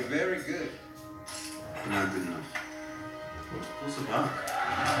 You're very good. Not good enough. What's the bar?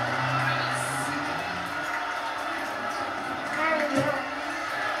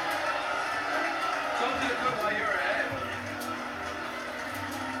 Something to put while you're ahead.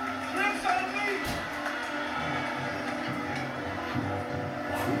 Drinks on me!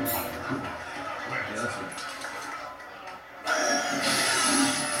 Yeah, that's it.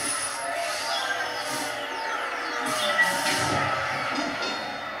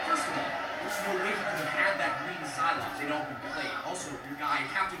 First of all, there's no way you could have had that green Psylocke they'd all been played. Also, your guy,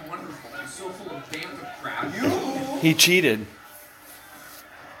 Captain Wonderful, is so full of bantha crap. He cheated.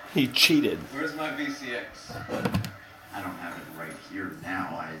 He cheated. Where's my VCX? I don't have it right here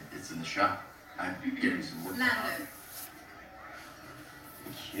now. It's in the shop. I'm getting some work. Lando.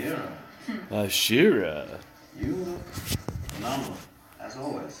 Kira, Shira. you look phenomenal, as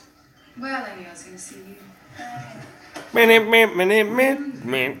always. Well, I knew I was going to see you. Man.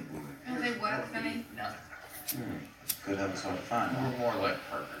 Oh, they work for me. Could have us hard to find. We're more like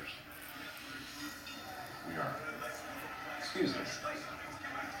partners. We are. Excuse us.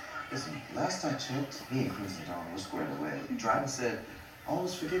 Listen, last I checked, me and Crimson Dawn were squared away. Dryden said all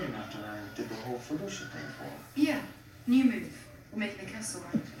was forgiven after I did the whole Felicia thing for him. Yeah, new move. We're making the castle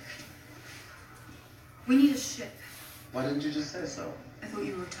run. We need a ship. Why didn't you just say so? I thought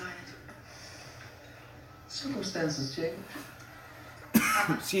you were retired. Circumstances change.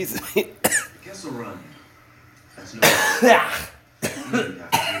 She's. Kessel Run. That's no.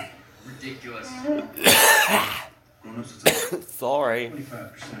 Ridiculous. Grown-ups, it's Sorry.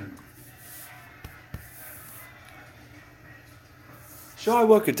 25%. Shall I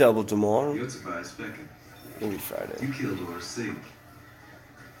work a double tomorrow? You're Tobias Beckett. Maybe Friday. You killed ORC.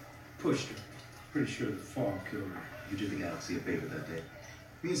 Pushed her. Pretty sure the fog killed her. You did the galaxy a favor that day.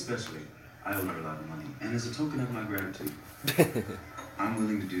 Me especially. I owe her a lot of money. And as a token of my gratitude, I'm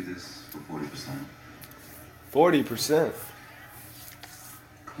willing to do this for 40%. 40%.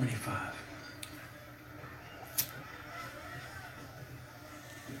 25.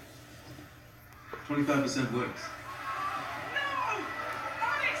 $25% works.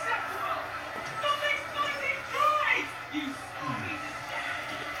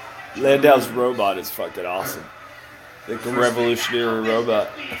 Landau's robot is fucking awesome. Like a revolutionary robot.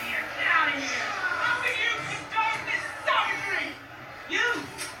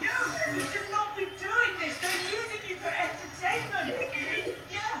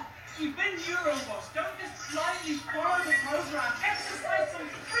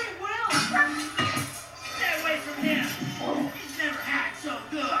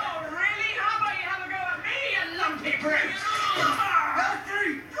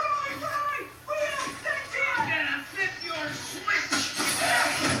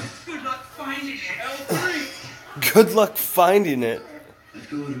 Good luck finding it. Let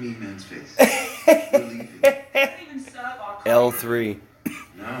go of the mean man's face. Believe it. L3.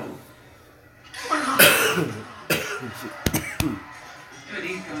 No.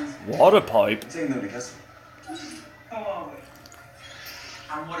 Water pipe. Take no to Kessel. How are we?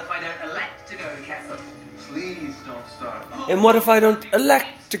 And what if I don't elect to go to Kessel? Please don't start. And what if I don't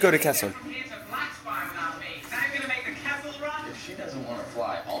elect to go to Kessel? From here to Blackspire without me. Now you're gonna make the Kessel run? If she doesn't want to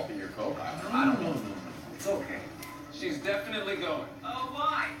fly, I'll be your co-pilot. I don't know. It's okay. She's definitely going. Oh,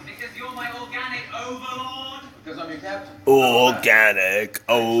 why? Because you're my organic overlord? Because I'm your captain. Organic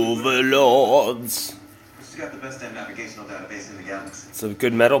overlords. She's got the best damn navigational database in the galaxy. It's a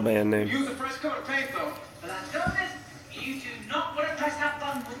good metal band name. Use a fresh coat of paint, though. Landonis, you do not want to try to have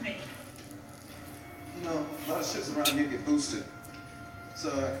fun with me. You know, a lot of ships around here get boosted. So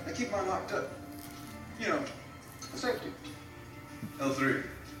I keep mine locked up. You know, for safety. L3,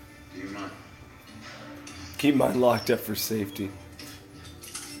 do you mind? Keep mine locked up for safety.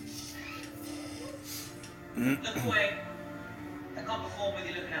 Look away. I can't perform with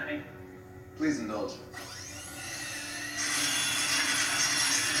you looking at me. Please indulge.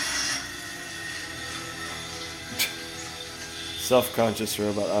 Self-conscious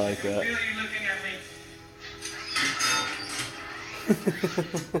robot, I like that. I feel you looking at me.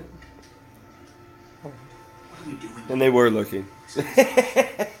 What are we doing? And they were looking. I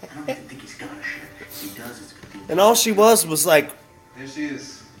don't even think he's got a ship. If he does, it's gonna be. And all she was like There she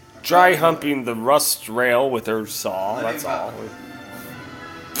is. dry humping the rust rail with her saw. That's all.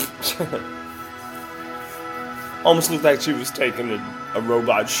 Almost looked like she was taking a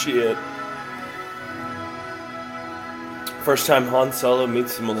robot shit. First time Han Solo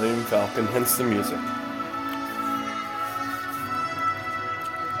meets the Millennium Falcon, hence the music. Looks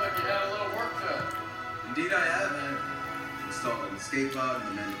like you had a little work done. Indeed I have. I installed an escape pod, an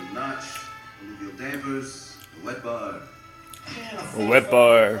amendable notch, alluvial dampers, a wet bar. And A full wet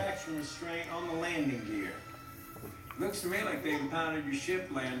bar. traction restraint on the landing gear. Looks to me like they impounded your ship,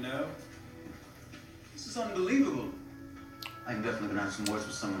 Lando. This is unbelievable. I'm definitely gonna have some words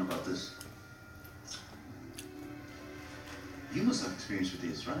with someone about this. You must have experience with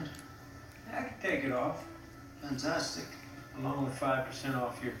these, right? I can take it off, Fantastic. along with 5%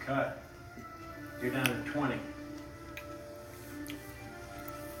 off your cut. You're down to 20.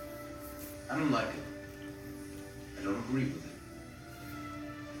 I don't like it. I don't agree with it.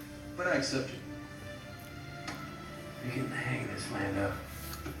 But I accept it. You're getting the hang of this, Lando.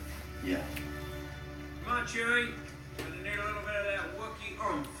 Yeah. Come on, Chewie. Gonna need a little bit of that Wookiee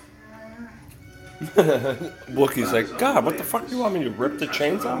oomph. Wookiee's like, God, what the fuck do you want me to rip the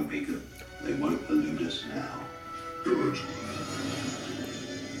chains off? They won't elude us now. Good.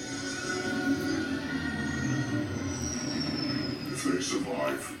 If they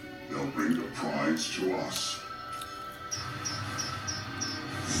survive, they'll bring the prize to us.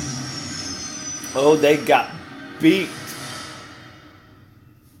 Oh, they got beat.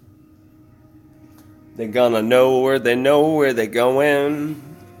 They're gonna know where they're going.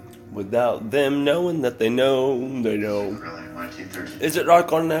 Without them knowing that they know, they know. Really? Want to keep 13? Is it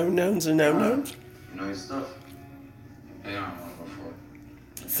like on no knowns and no knowns? You know your stuff? Hey, I don't want to go for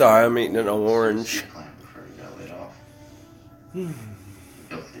it. Sorry, I'm eating an orange. Plan before you got laid off.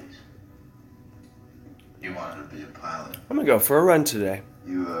 Built these. You wanted to be a pilot. I'm gonna go for a run today.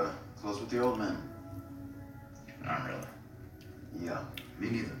 You, close with the old man? Not really. Yeah, me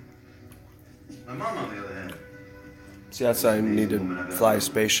neither. My mom, on the other hand. See, that's why I need to fly a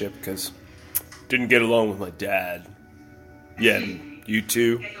spaceship, because didn't get along with my dad. Yeah, you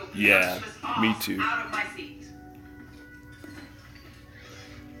too? Yeah, me too. Out of my seat.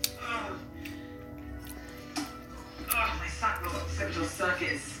 My sacral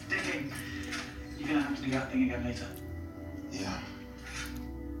circuit is sticking. You're gonna have to do that thing again later. Yeah.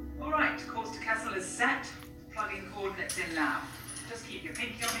 All right, course to Kessel is set. Plugging coordinates in now. Just keep your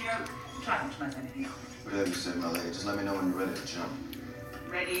pinky on the yoke. Try not to mess anything up. Whatever you say, my lady. Just let me know when you're ready to jump.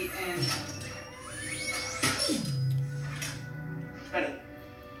 Ready and ready.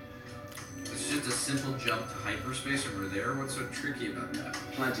 It's just a simple jump to hyperspace over there. What's so tricky about that?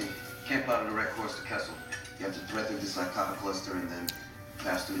 Plenty. Can't plot a direct course to Kessel. You have to thread through the Psychotic cluster and then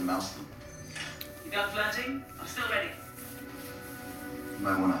pass through the Maelstrom. You done flirting? I'm still ready. You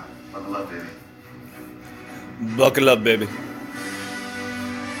might wanna buckle up, baby. Buckle up, baby.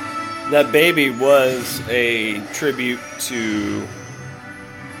 That baby was a tribute to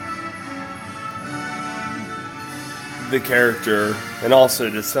the character and also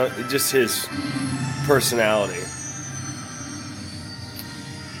to just his personality.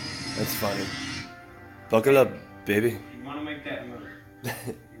 That's funny. Buckle up, baby. You want to make that move. You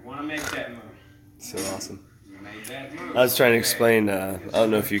want to make that move. So awesome. You made that move. I was trying to explain, I don't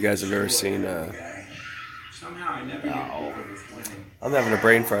know if you guys have ever seen, Somehow I never get over with winning. I'm having a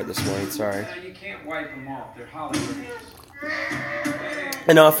brain fart this morning, sorry. You can't wipe them off. They're Hollywood.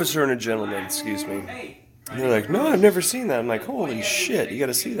 An officer and a gentleman, excuse me. Hey, And they're like, no, I've never seen that. I'm like, holy shit, you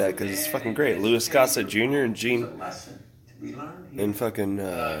gotta see that because it's fucking great. Louis Gossett Jr. and Gene and fucking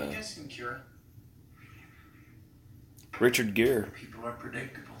Richard Gere. People are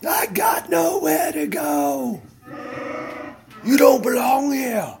predictable. I got nowhere to go. You don't belong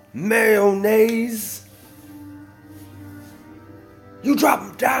here, mayonnaise. You drop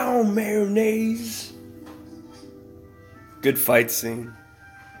 'em down, mayonnaise. Good fight scene.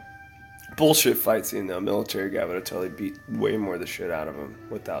 Bullshit fight scene though. Military guy would have totally beat way more of the shit out of him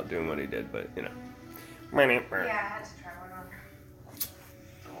without doing what he did, but you know. Yeah, I had to try one on.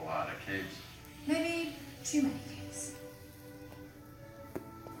 A lot of capes. Maybe too many capes.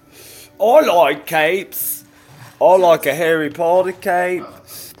 I like capes. I like a Harry Potter cape.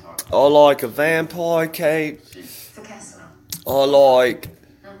 I like a vampire cape. For Castle. I like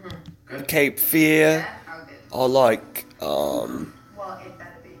Cape Fear. I like Well, it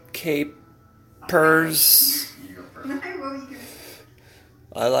better be. capers. No, what were you gonna say?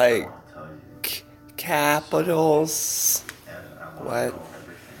 I like capitals. What?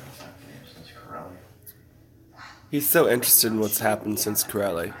 He's so interested in what's happened since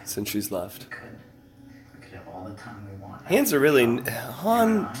Corelli, since she's left. Han's a really...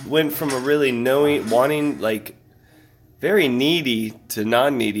 Han went from a really knowing, wanting, like, very needy to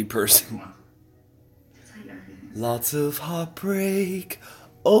non-needy person. Lots of heartbreak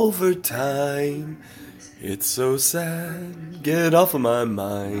over time. It's so sad. Get off of my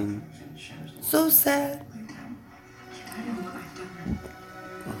mind. So sad.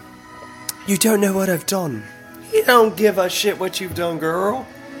 You don't know what I've done. You don't give a shit what you've done, girl.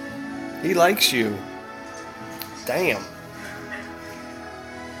 He likes you. Damn.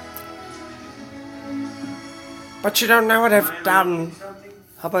 But you don't know what I've done.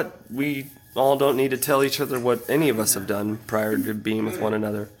 How about we all don't need to tell each other what any of us have done prior to being with one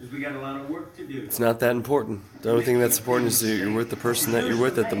another? We got a lot of work to do. It's not that important. The only thing that's important is that you're with the person that you're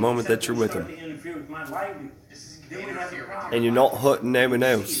with at the moment that you're with them. And you're not hurting anyone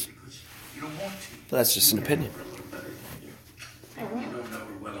else. But that's just an opinion. You don't know her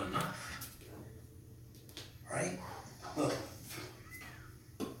well enough. Right? Look.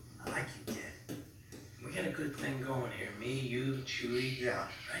 I like you, kid. We got a good thing going here. Me, you, Chewie. Yeah.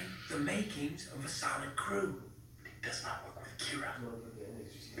 Right? The makings of a solid crew. It does not work with Kira.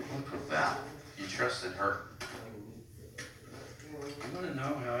 You won't prove that. You trusted her. You want to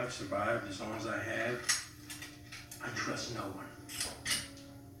know how I've survived as long as I have? I trust no one.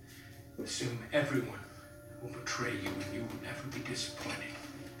 Assume everyone will betray you and you will never be disappointed.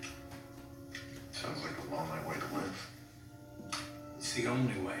 Sounds like a lonely way to live. It's the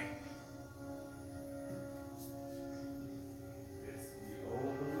only way.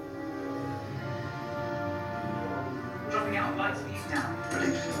 Dropping out lights for you now.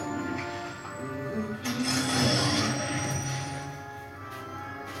 Ready?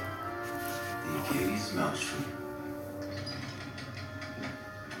 The AKB smells true.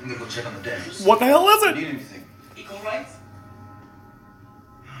 I'm gonna go check on the dams. What the hell is it? Need anything? Equal rights?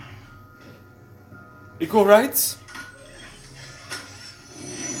 Equal rights?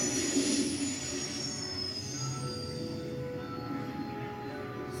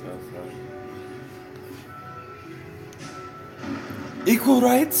 So funny. Equal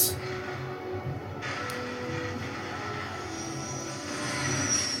rights?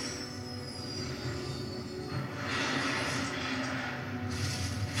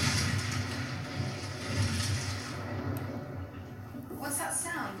 What's that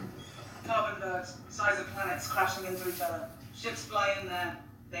sound? Carbon bergs, size of planets crashing into each other. Ships fly in there,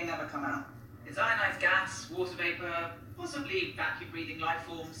 they never come out. It's ionized gas, water vapor, possibly vacuum-breathing life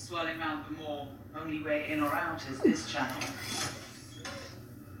forms swirling around the more. Only way in or out is this channel.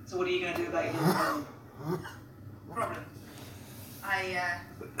 So what are you going to do about your little problem?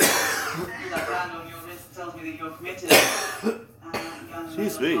 That band on your wrist tells me that you're committed.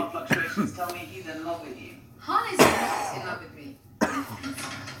 She's sweet. Young fluctuations tell me he's in love with you. Han is not in love with me.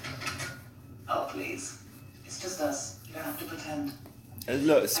 Oh, please. It's just us. You don't have to pretend. There's a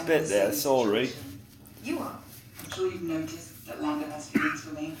lot of spit there, sorry. You are. I'm sure you've noticed that Lando has feelings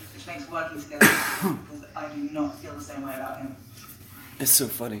for me, which makes working together because I do not feel the same way about him. It's so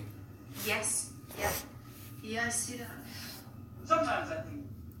funny. Yes. Yeah. Yeah, I see that. Sometimes I think,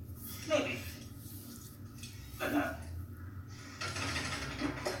 maybe. But no.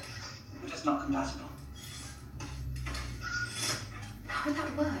 We're just not compatible. How would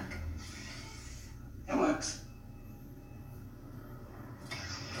that work? It works.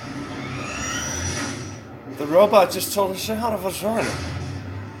 The robot just told us to have a vagina.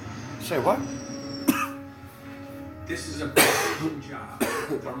 Say what? This is a precision job.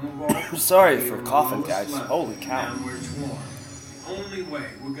 I'm sorry for coughing, guys. Holy cow. Down where it's warm. The only way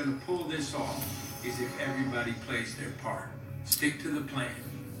we're gonna pull this off is if everybody plays their part. Stick to the plan.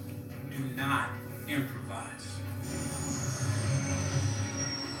 Do not improvise.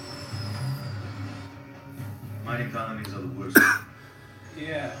 Mining colonies are the worst.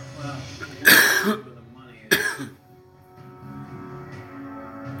 Yeah, well, the worst where the money is.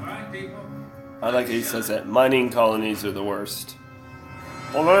 All right, people. I like how he says that. Mining colonies are the worst.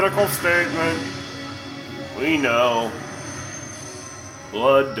 Political statement. We know.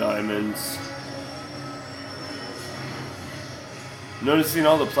 Blood diamonds. Noticing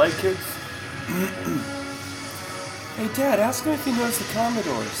all the plague kids? Hey Dad, ask him if he knows the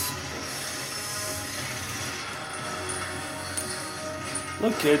Commodores.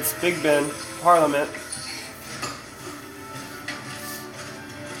 Look kids, Big Ben, Parliament.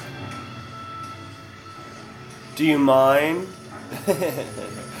 Do you mind?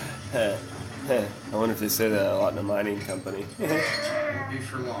 I wonder if they say that a lot in a mining company. Won't be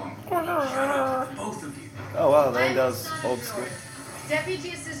for long. Both of you. Oh wow, Landau's old school.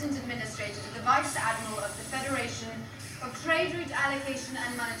 Deputy Assistant Administrator to the Vice Admiral of the Federation of Trade Route Allocation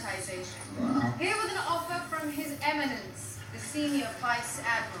and Monetization. Here with an offer from His Eminence, the Senior Vice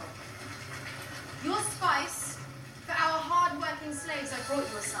Admiral. Your spice, for our hard-working slaves, I brought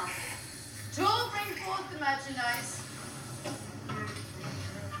you a sample. To all bring forth the merchandise.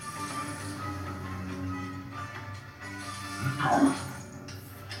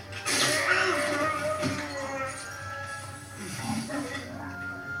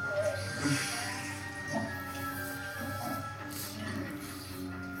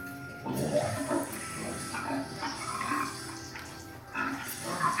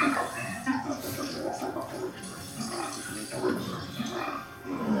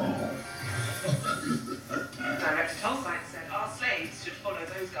 Director Tolside said our slaves should follow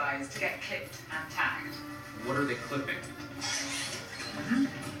those guys to get clipped and tagged. What are they clipping?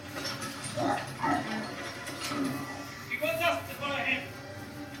 He wants us to follow him.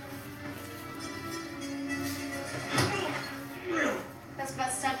 That's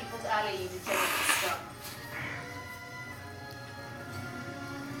about stamp equals alley, you degenerate stuff.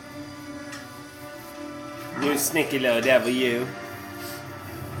 You sneaky little devil, you.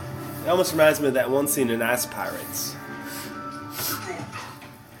 It almost reminds me of that one scene in Ass Pirates.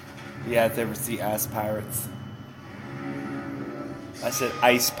 Yeah, if you ever see Ass Pirates. I said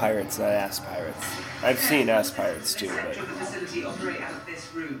Ice Pirates, not Ass Pirates. I've seen Ass Pirates too, but... The facility operate out of this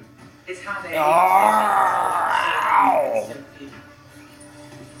room. It's how they... Ow!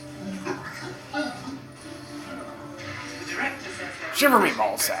 The director says that Shiver me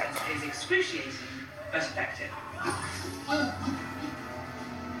ballsack. is excruciating but effective.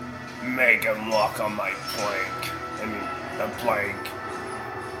 Make him walk on my plank. I mean, a plank.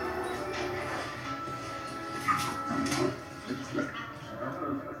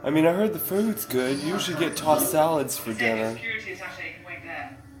 I mean, I heard the food's good. You usually get tossed salads for dinner. Security attaché can wait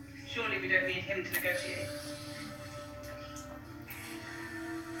there. Surely we don't need him to negotiate.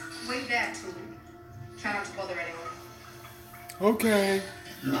 Wait there, too. Try not to bother anyone. Okay.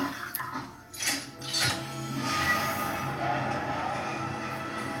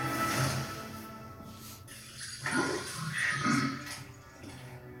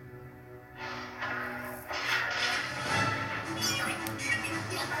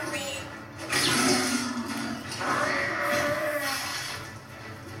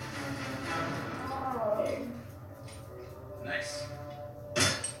 Nice.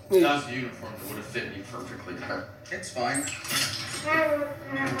 That was the uniform that would have fit me perfectly. It's fine.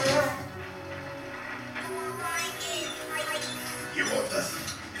 You want this?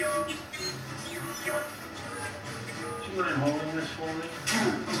 Do you mind holding this for me?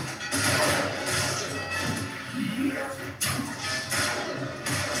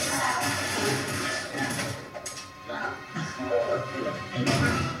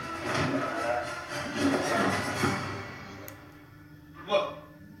 Whoa.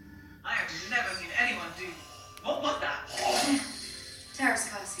 I have never seen anyone do... What was that? Terrace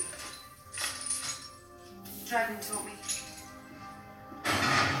Cassie. Dragon taught me.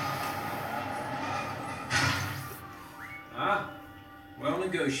 Ah, well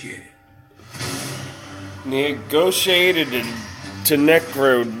negotiated. Negotiated to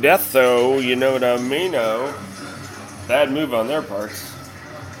necro death, though, you know what I mean? Oh, bad move on their parts.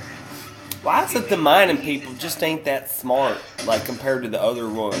 Why is it the mining people just ain't that smart, like compared to the other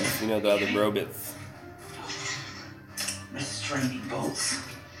ones, you know, the other robots? Restraining bolts.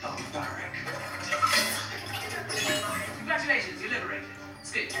 Barbaric. Congratulations, you're liberated.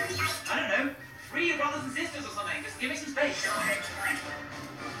 It's good. I don't know. Free your brothers and sisters or something. Just give me some space.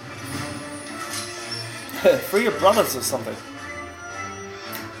 Free your brothers or something.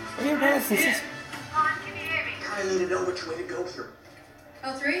 Free your brothers and sisters. I need to know which way to go here.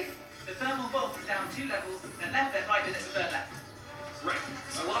 L3? The thermal vault is down 2 levels, then left there 5 minutes, third left. Right.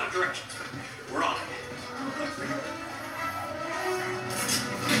 There's a lot of directions. We're on it.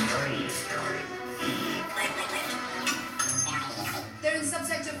 They're in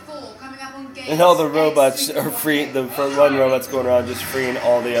subsector 4, coming up on gate. And all the robots are free. The one robot's going around just freeing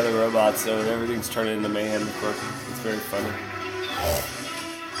all the other robots, so everything's turning into mayhem. Of course, it's very funny.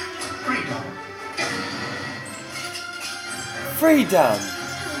 Freedom.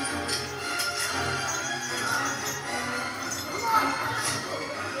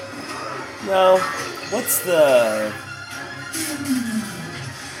 Now, what's the?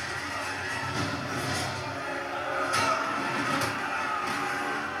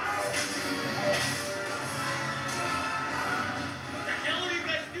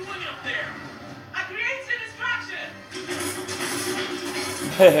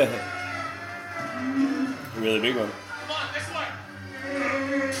 Really big one. Come on, this way.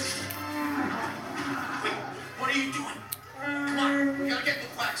 Wait, what are you doing? Come on, we gotta get the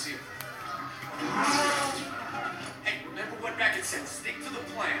plaques here. Hey, remember what Beckett said? Stick to the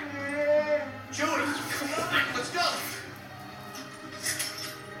plan. Joey, come on, let's go.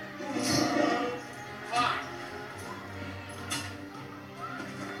 Fine.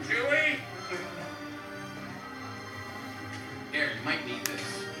 Joey? Here, you might need this.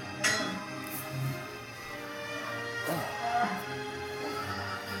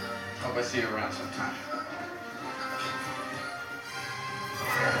 Hope I see you around sometime.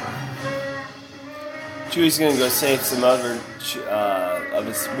 Chewie's gonna go save some other of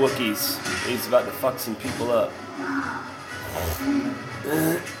his Wookiees. He's about to fuck some people up.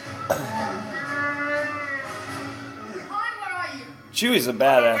 Chewie's a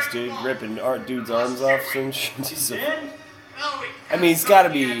badass dude, ripping dudes' arms off and shit. I mean, he's got to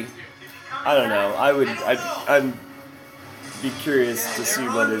be. I don't know. I'm be curious to see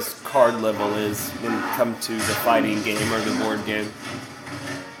what his card level is when it comes to the fighting game or the board game,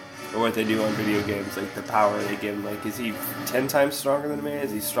 or what they do on video games, like the power they give him. Like, is he 10 times stronger than a man?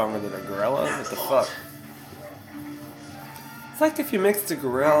 Is he stronger than a gorilla? What the fuck? It's like if you mixed a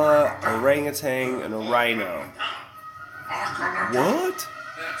gorilla, orangutan, and a rhino. What?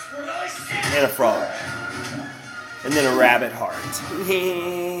 And a frog. And then a rabbit heart.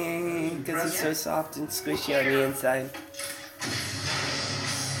 Because it's so soft and squishy on the inside.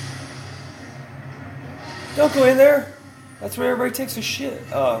 Don't go in there. That's where everybody takes a shit.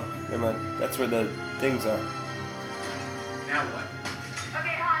 Oh, never mind. That's where the things are. Now what?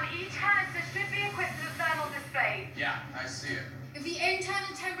 Okay, hon, each canister should be equipped with a thermal display. Yeah, I see it. If the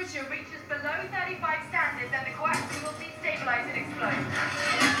internal temperature reaches below 35 standard, then the coaxium will destabilize and explode.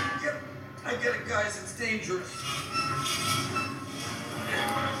 Yep, I get it, guys. It's dangerous.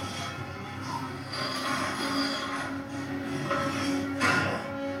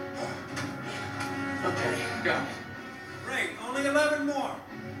 Okay, go. Great, only 11 more.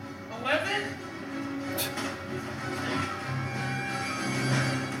 11?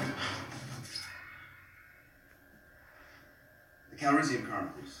 The Calrissian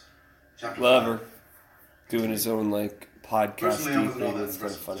Chronicles, Chapter Lover. 5. Doing his own, like, Personally, I podcasty wasn't all thing. that That's kind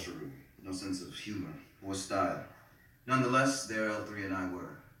of impressed with funny. Sharu. No sense of humor or style. Nonetheless, there L3 and I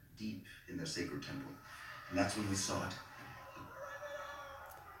were, deep in their sacred temple. And that's when we saw it.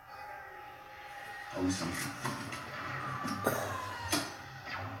 Always something.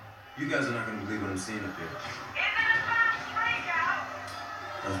 You guys are not going to believe what I'm seeing up here.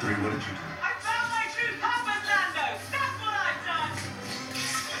 L3, what did you do? I found my true purpose, Lando! That's what I've done!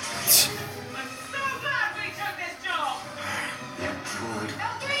 I'm so glad we took this job! Yeah, good.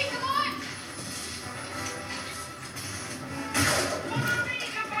 L3, come on! Follow me,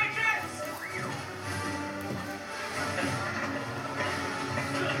 compatriots!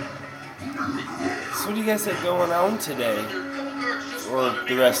 So what do you guys have going on today? Or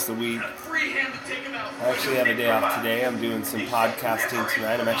the rest of the week? I actually have a day off today. I'm doing some podcasting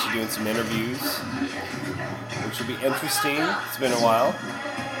tonight. I'm actually doing some interviews, which will be interesting. It's been a while.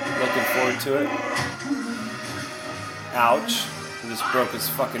 Looking forward to it. Ouch. I just broke his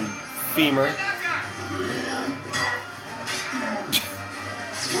fucking femur.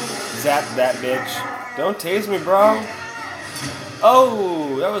 Zap that bitch. Don't tase me, bro.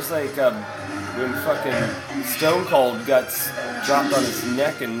 Oh, that was like when fucking Stone Cold got dropped on his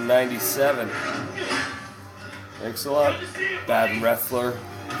neck in '97. Thanks a lot, bad wrestler.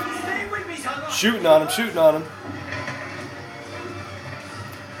 Shooting on him, shooting on him.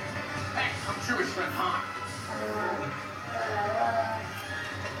 Hey, I'm Chewie's friend Han.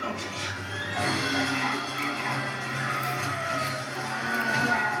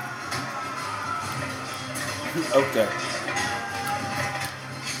 Okay.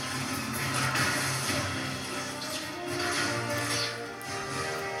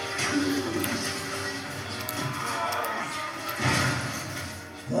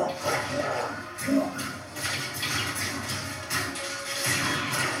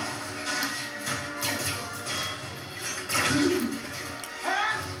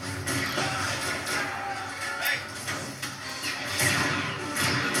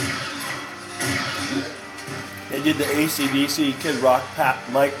 They did the AC/DC Kid Rock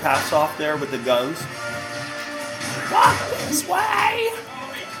Mike pass off there with the guns. Walk this way!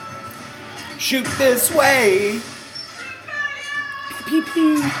 Shoot this way! Pee pee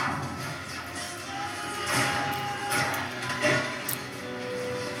pee.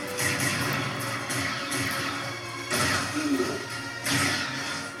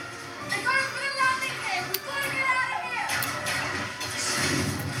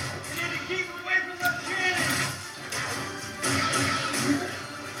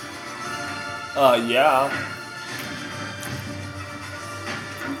 Yeah.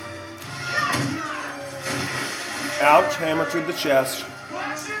 Ouch, hammer through the chest.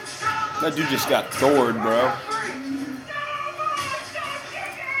 That dude just got Thored, bro.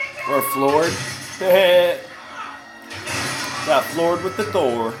 Or floored. Got floored with the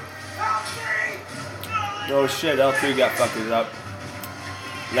Thor. Oh shit, L3 got fucked up.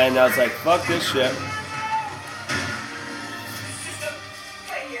 Landau's like, fuck this shit.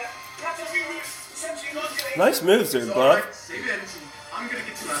 Nice moves there, bud.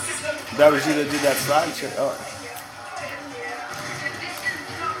 That was you that did that slide shit. Oh.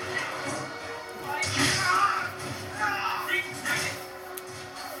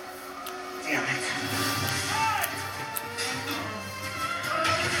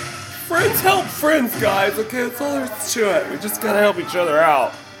 Friends help friends, guys. Okay, that's all there is to it. We just gotta help each other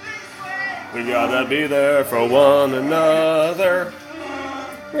out. We gotta be there for one another.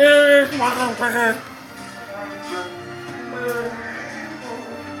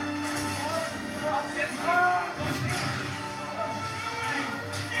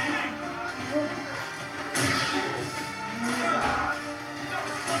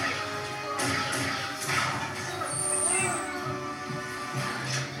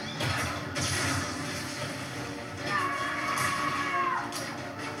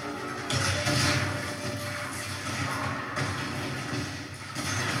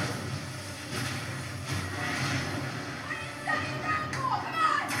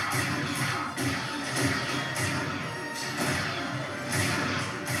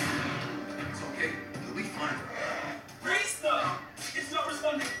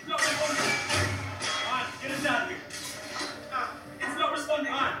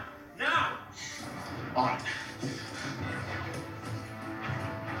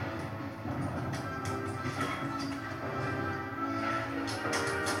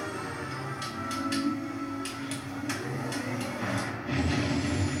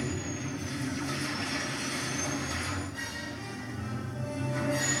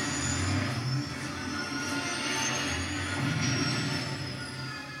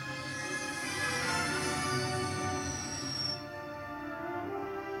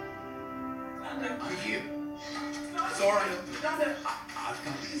 I'm here. It's alright. I've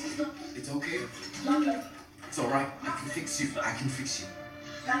got this. It's okay. It's alright. I can fix you. I can fix you.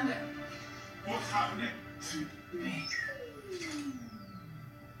 What's happening to me?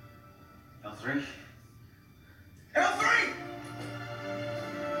 L3? L3!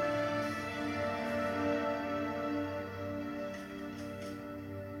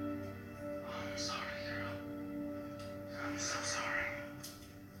 I'm sorry, girl. I'm so sorry.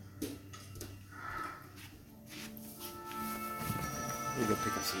 We're gonna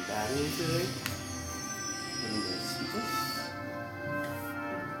pick up some batteries today. And see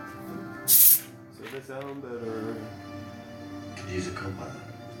this. So they sound better. Could use a co-pilot.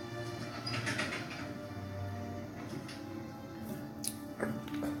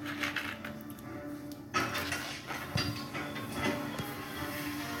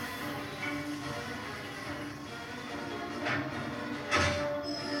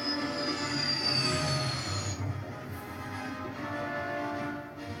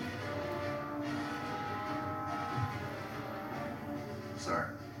 Sorry.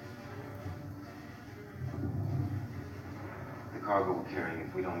 The cargo we're carrying,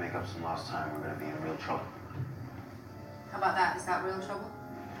 if we don't make up some lost time, we're gonna be in real trouble. How about that? Is that real trouble?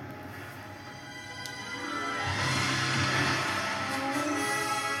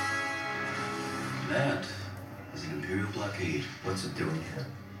 That is an Imperial blockade. What's it doing here?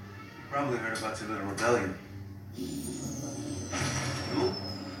 Probably heard about your little rebellion. Nope.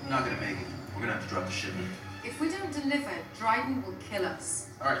 Not gonna make it. We're gonna have to drop the shipment. If we don't deliver, Dryden will kill us.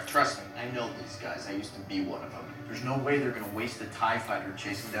 Alright, trust me, I know these guys. I used to be one of them. There's no way they're gonna waste a TIE fighter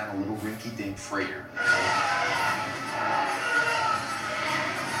chasing down a little rinky-dink freighter.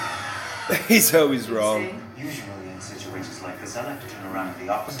 He's always wrong. Usually in situations like this, I like to turn around in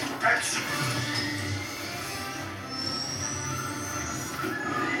the opposite direction.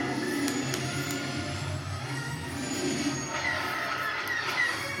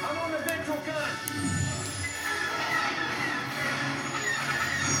 I'm on the ventral gun.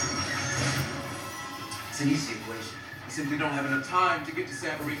 It's an easy equation. We simply don't have enough time to get to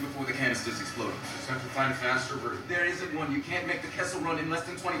Savareen before the canisters explode. Just have to find a faster route. There isn't one. You can't make the Kessel run in less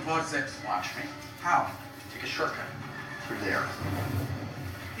than 20 parsecs. Watch me. How? Take a shortcut. Through there.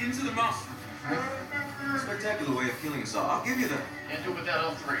 Into the monster. Spectacular way of killing us all. I'll give you that. Can't do it without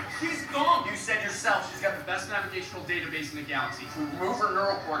all three. She's gone. You said yourself she's got the best navigational database in the galaxy. If we remove her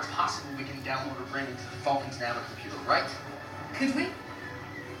neural core, it's possible we can download her brain into the Falcon's nano computer, right? Could we?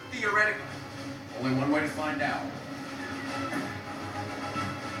 Theoretically. Only one way to find out.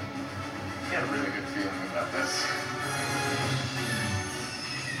 I got a really good feeling about this.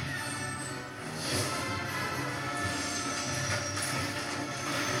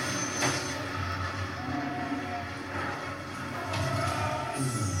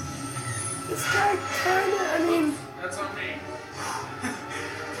 This guy kinda, I mean, That's on me.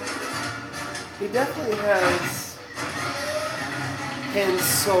 he definitely has Han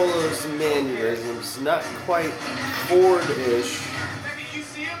Solo's mannerisms, not quite Ford-ish, Becky, you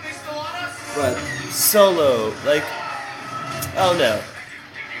see him? They still on us? but Solo, like, oh no.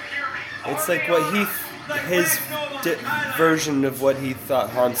 It's like what his version of what he thought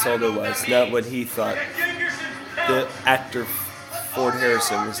Han Solo was, not what he thought the actor Ford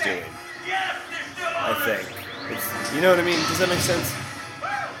Harrison was doing. I think. It's, you know what I mean? Does that make sense?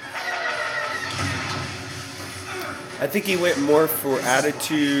 I think he went more for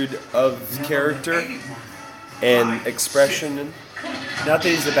attitude of character and expression. Not that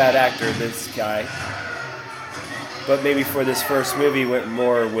he's a bad actor, this guy. But maybe for this first movie, went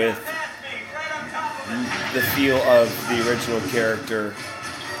more with the feel of the original character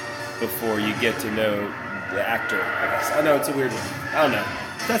before you get to know the actor, I guess. I know it's a weird one. I don't know.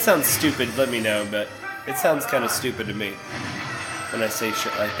 If that sounds stupid, let me know, but it sounds kind of stupid to me when I say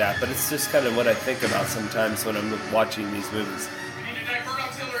shit like that. But it's just kind of what I think about sometimes when I'm watching these movies. We need to divert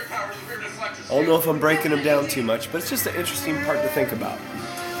auxiliary power to clear this lecture. I don't know if I'm breaking them down too much, but it's just an interesting part to think about.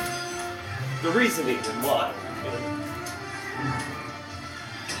 The reasoning and why.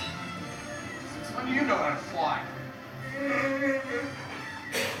 When do you know how to fly?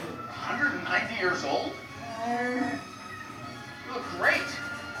 190 years old? You look great.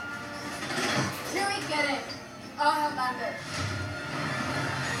 Chewie, get in. I'll have Lando.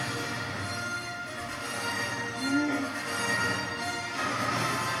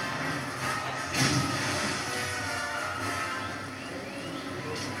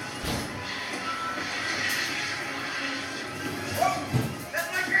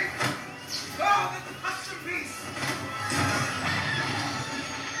 That's my drink! Oh, that's a masterpiece!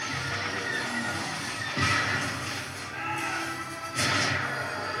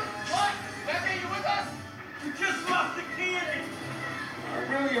 What? Becky, you with us? You just lost the cannon. I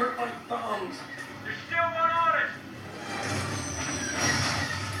really hurt my thumbs. There's still one on it.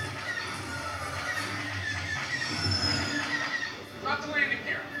 Drop the landing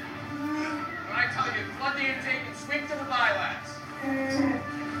gear. When I tell you, flood the intake and swing to the bilads.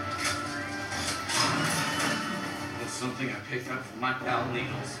 That's something I picked up from my pal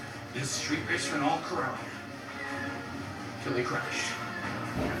Needles. This street racer in all Corellia. Till he crashed.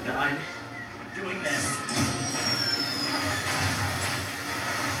 And died doing this.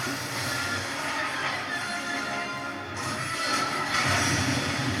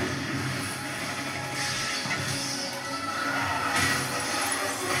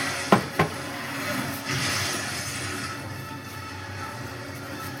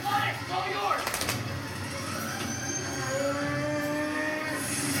 Flood it! It's all yours!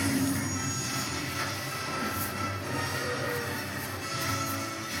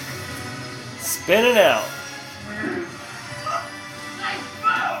 Spinning out.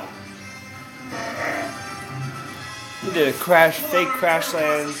 You did a fake crash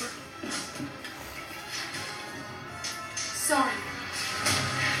land. Sorry.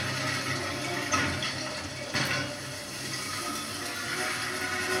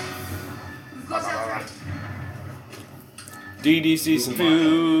 We've got Zachary. Dee Dee sees some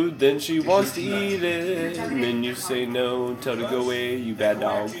food, then she wants to eat it. And then you say no, tell her to go away, you bad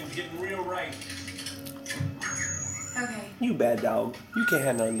dog. Getting real right. Okay. You bad dog. You can't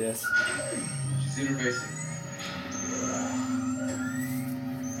handle this. She's interfacing.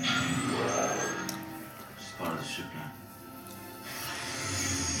 Just part of the ship now.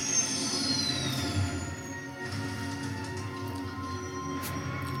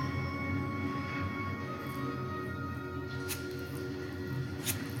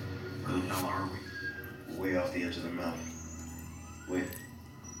 Where the hell are we? Way off the edge of the mountain. Wait.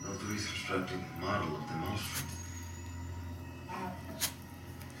 No, Louise constructing a model of the monster.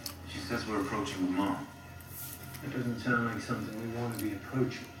 She says we're approaching the mall. That doesn't sound like something we want to be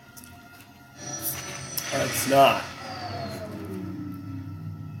approaching. It's not.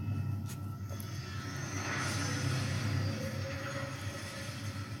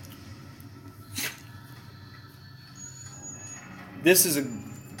 This is a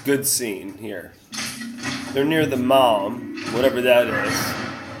good scene here. They're near the mom, whatever that is.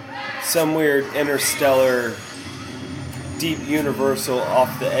 Some weird interstellar, deep universal,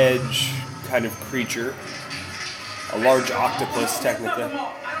 off the edge kind of creature. A large octopus, technically. I don't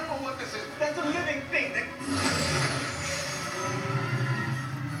know what this is. That's a living thing.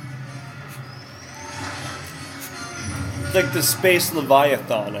 Like the space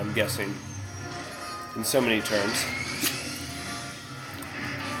Leviathan, I'm guessing. In so many terms.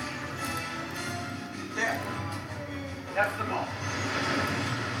 There. That's the ball.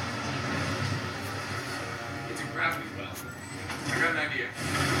 It's a gravity well. I got an idea.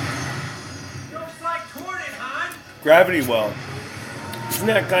 Looks like toward it, hon. Gravity well. Isn't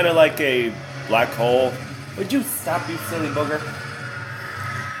that kind of like a black hole? Would you stop, you silly booger?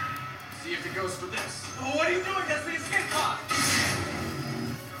 See if it goes for this. Oh, what are you doing? That's the escape pod.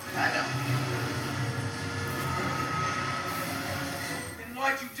 I know. Then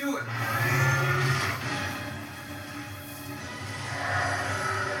why'd you do it?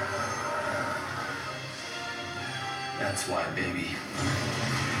 That's why, baby.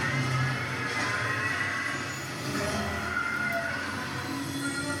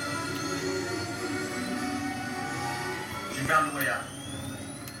 She found the way out.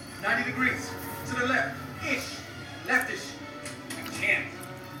 90 degrees. To the left. Ish. Leftish. I can't.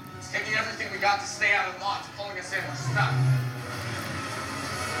 It's taking everything we got to stay out of the launch, pulling us in. We're stuck.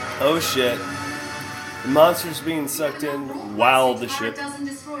 Oh shit. The monster's being sucked in while the ship.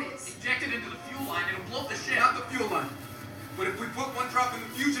 Inject it into the fuel line, it'll blow the ship. Not the fuel line. But if we put one drop in the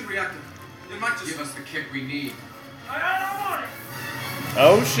fusion reactor, it might just give us the kick we need. I don't want it.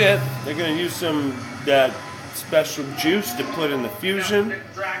 Oh shit. They're gonna use some that special juice to put in the fusion.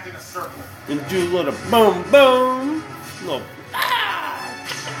 Get dragged in a circle. And do a little boom boom. Little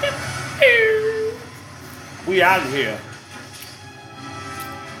we out of here.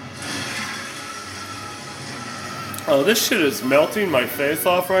 Oh, this shit is melting my face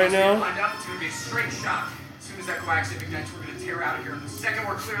off right now. Lined up, it's gonna be a straight shot. As soon as that coaxium ignites, we're gonna tear out of here. And the second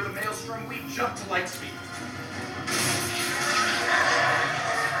we're clear of the maelstrom, we jump to light speed.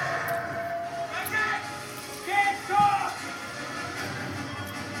 Can't talk!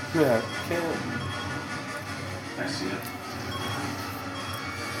 Yeah, can't. I see it.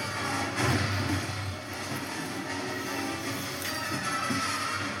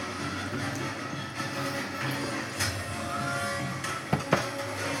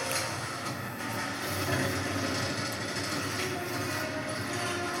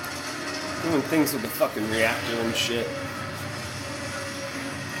 Doing things with the fucking reactor and shit.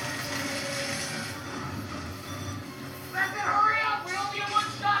 Becker, hurry up! We only have one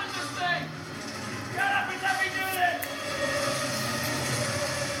shot at this thing! Get up and let me do this!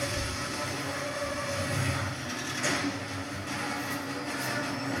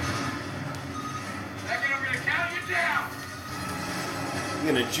 Becker, I'm gonna count you down! I'm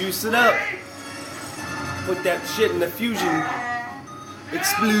gonna juice it up. Put that shit in the fusion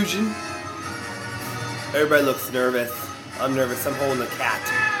explosion. Everybody looks nervous. I'm nervous. I'm holding the cat.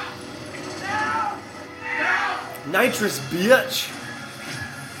 Nitrous, bitch.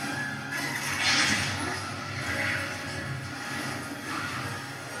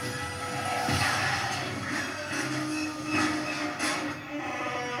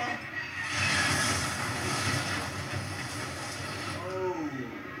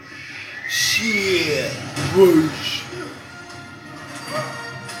 Shit. Whoosh.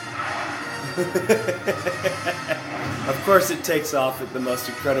 Of course it takes off at the most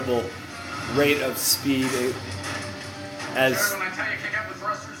incredible rate of speed as... When I tell you kick up the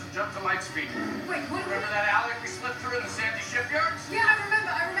thrusters and jump to light speed. Wait, what? Remember that alley we slipped through in the sandy shipyards? Yeah,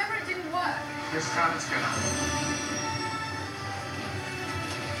 I remember it didn't work. This time it's gonna.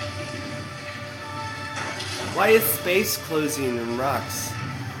 Why is space closing in rocks?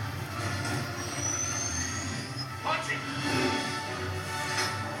 Punch it!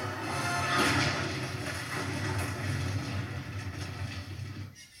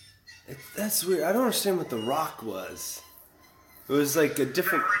 That's weird. I don't understand what the rock was. It was like a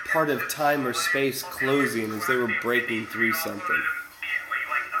different part of time or space closing as they were breaking through something.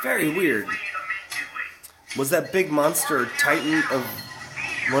 Very weird. Was that big monster a titan of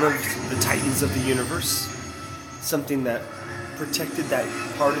one of the titans of the universe? Something that protected that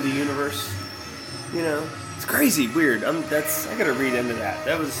part of the universe? You know? It's crazy, weird. I gotta read into that.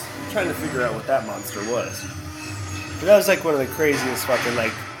 I'm trying to figure out what that monster was. But that was like one of the craziest fucking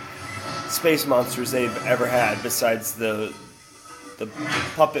like space monsters they've ever had, besides the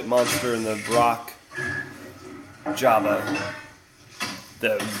puppet monster and the rock Jabba,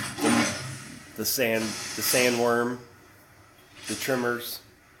 the sandworm, the trimmers.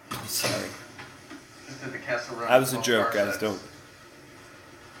 Sorry, that was a joke, guys.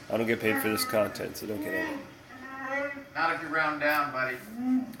 I don't get paid for this content, so don't get in it. Not if you round down, buddy.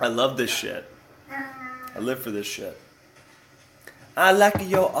 I love this shit. I live for this shit. I like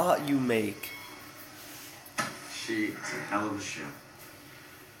your art you make. It's a hell of a ship.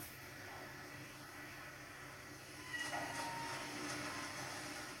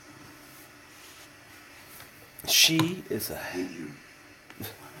 She is a... I hate you.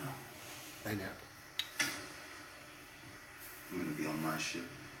 I know. I'm gonna be on my ship,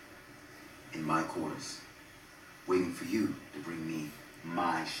 in my quarters, waiting for you to bring me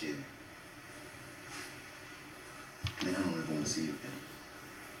my ship. And then I don't ever want to see you again.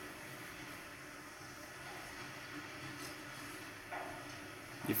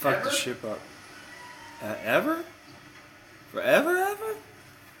 You fucked the ship up. Ever? Forever, ever?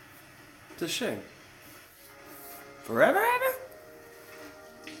 It's a shame. Forever, ever?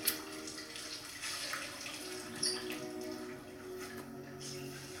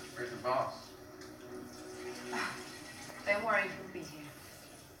 Where's the boss? Don't worry, he'll be here.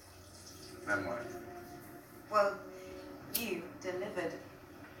 Then what? Well, you delivered,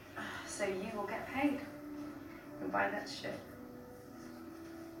 so you will get paid. You'll buy that ship.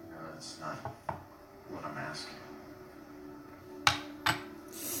 No, that's not what I'm asking.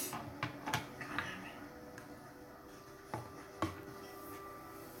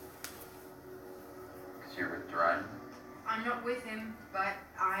 Because you're with Dryden? I'm not with him, but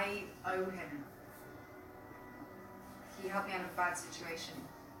I owe him. He helped me out of a bad situation.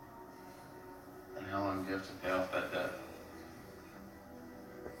 And how long do you have to pay off that debt?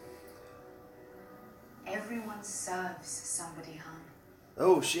 Everyone serves somebody, hon.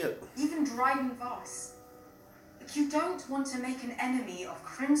 Oh, shit. Even Dryden Voss. Like, you don't want to make an enemy of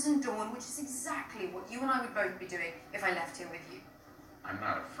Crimson Dawn, which is exactly what you and I would both be doing if I left here with you. I'm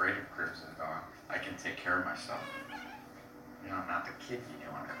not afraid of Crimson Dawn. I can take care of myself. You know, I'm not the kid you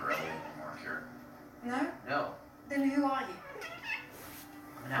knew on Corellia anymore, here. No? No. Then who are you?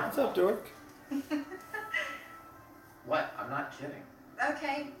 I'm an What's up, dork? What? I'm not kidding.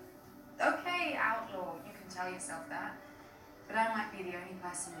 Okay, outlaw. You can tell yourself that. But I might be the only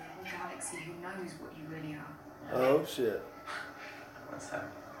person in the whole galaxy who knows what you really are. Oh, shit. What's that?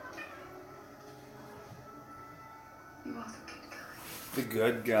 You are the good guy. The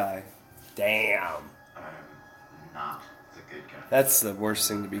good guy. Damn. I'm not the good guy. That's the worst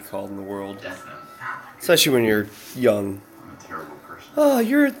thing to be called in the world. Definitely. Especially when you're young. I'm a terrible person. Oh,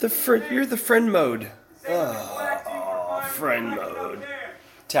 you're the friend mode. Oh, friend mode.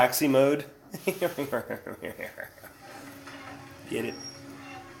 Taxi mode. Get it?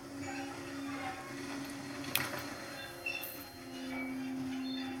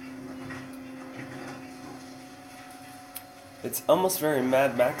 It's almost very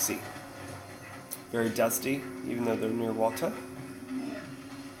Mad Maxy. Very dusty, even though they're near Walta.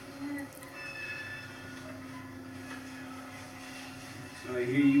 So I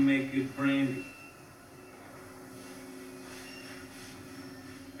hear you make good brandy.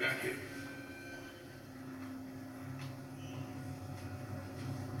 Back in.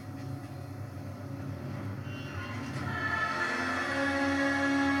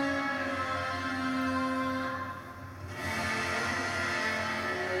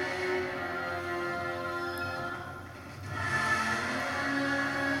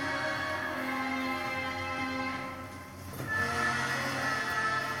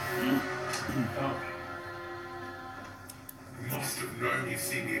 Must have known you'd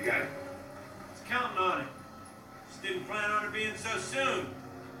see me again. was counting on it. Just didn't plan on it being so soon.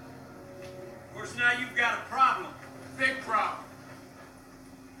 Of course, now you've got a problem. Big problem.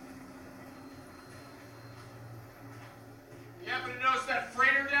 You happen to notice that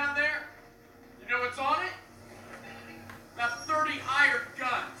freighter down there? You know what's on it? About 30 hired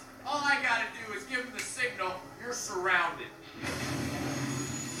guns. All I gotta do is give them the signal, you're surrounded.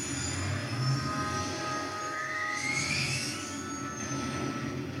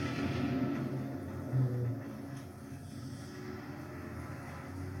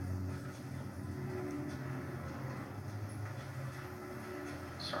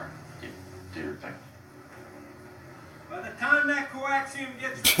 sorry. Do your thing. By the time that coaxium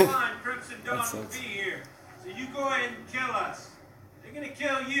gets refined, Crimson Dawn will be here. So you go ahead and kill us. They're gonna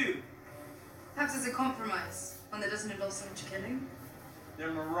kill you. Perhaps it's a compromise, one that doesn't involve so much killing.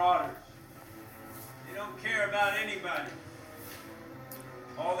 They're marauders. They don't care about anybody.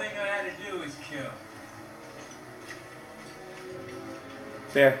 All they know how to do is kill.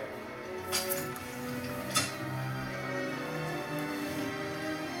 Fair.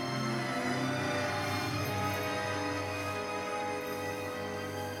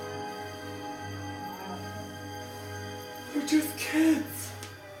 They're just kids.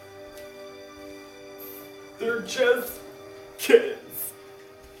 They're just kids.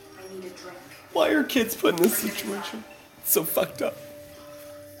 I need a drink. Why are kids put in this situation? It's so fucked up.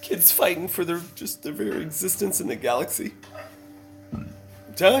 Kids fighting for their very existence in the galaxy. I'm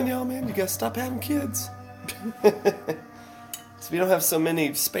telling y'all, man, you gotta stop having kids. So we don't have so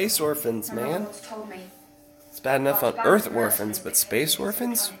many space orphans, man. Told me. It's bad enough on Earth orphans, but space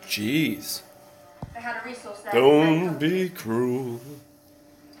orphans? Jeez. They had a resource there. Don't be cruel.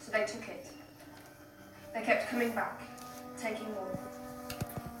 So they took it. They kept coming back, taking more.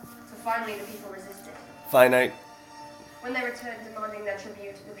 So finally the people resisted. Finite. When they returned demanding their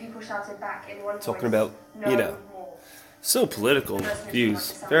tribute, the people shouted back in one voice, Talking about, "No you know, more." so political The mercenaries views. wanted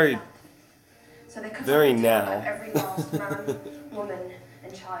to sound Very, that. So they cut very off the now. tongue of every last man, woman,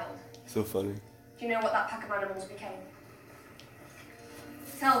 and child. So funny. Do you know what that pack of animals became?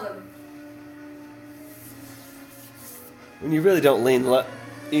 Tell them. When you really don't lean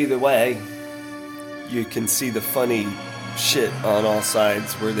either way, you can see the funny shit on all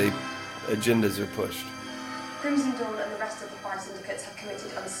sides where agendas are pushed. Crimson Dawn and the rest of the five syndicates have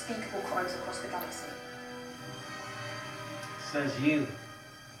committed unspeakable crimes across the galaxy. Says you.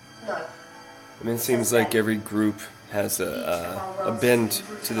 No. I mean, it seems like every group has a bend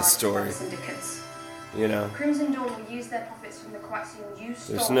to the story. Syndicates. You know? Crimson Dawn will use their profits from the coaxium you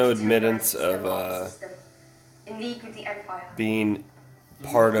stole. There's no to admittance terrorize the of system. In league with the Empire. being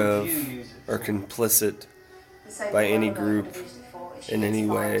part of or complicit by any group in any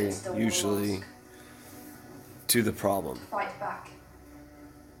way, usually to the problem. Fight back.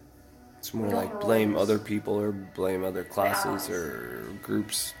 It's more like blame other people or blame other classes or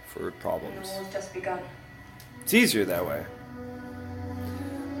groups for problems. The war's just begun. It's easier that way.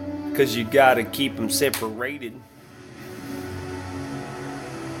 Because you gotta keep them separated.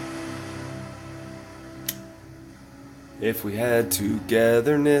 If we had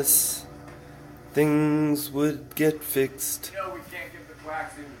togetherness, things would get fixed. You know we can't give the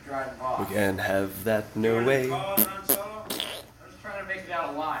coaxium to Dryden Boss. We can't have that no way. I was trying to make it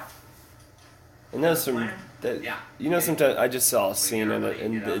out alive. I know sometimes I just saw a scene in it,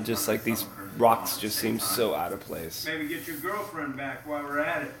 and it just like these rocks just seem so out of place. Maybe get your girlfriend back while we're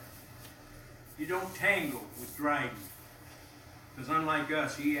at it. You don't tangle with Dryden. Because unlike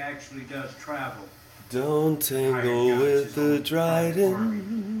us, he actually does travel. Don't tangle with the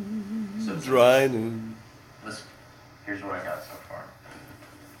Dryden. Dryden. Listen, here's what I got so far.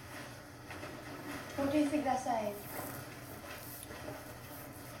 What do you think they're saying?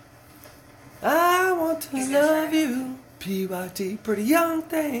 I want to love you, PYT, pretty young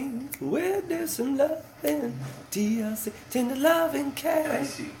thing. Witness and loving, TLC, tender loving care.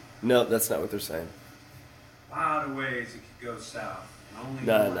 No, that's not what they're saying. A lot of ways it could go south.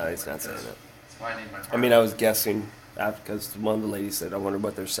 No, he's not saying it. That's why I need my I mean, I was guessing because one of the ladies said, I wonder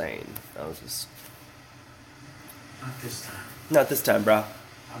what they're saying. I was just... Not this time. Not this time, bro.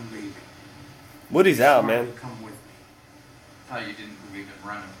 I'm leaving. Woody's out, man. Come with me. I thought you didn't believe in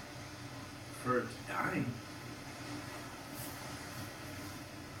running. For dying.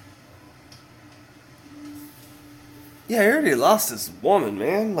 Yeah, he already lost his woman,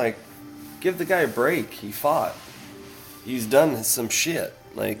 man. Like, give the guy a break. He fought. He's done some shit.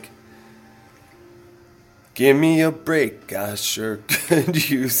 Like, give me a break. I sure could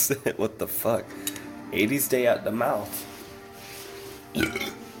use it. What the fuck? 80s day out the mouth.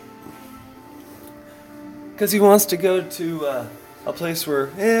 Because he wants to go to a place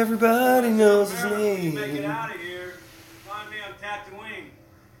where everybody knows his name. Make it out of here. Find me on Tatooine.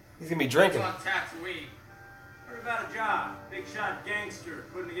 He's gonna be drinking. On Tatooine. Heard about a job. Big shot gangster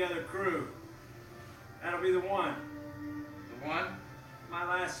putting together a crew. That'll be the one. The one? My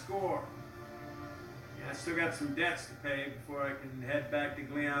last score. Yeah, I still got some debts to pay before I can head back to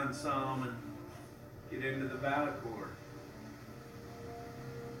Gleon Psalm and get into the Valakor.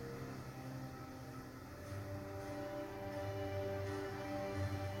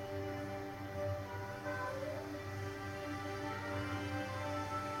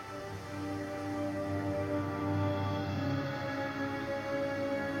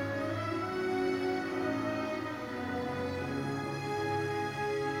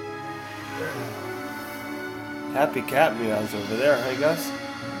 Happy cat meows over there, hey Gus?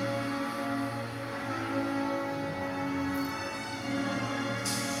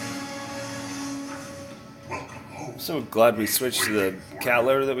 I'm so glad we switched to the cat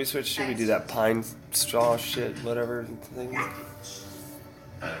litter that we switched to. We do that pine straw shit, whatever thing.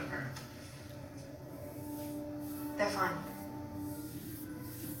 They're fine.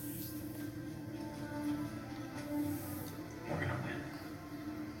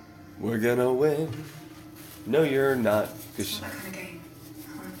 We're gonna win. No, you're not. It's not that kind of game.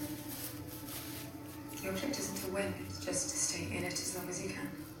 The object isn't to win, it's just to stay in it as long as you can.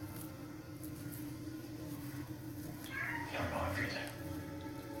 You don't know everything.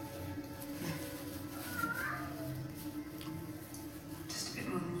 Just a bit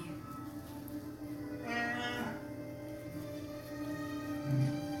more than you.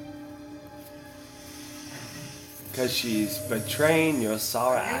 Because she's betraying your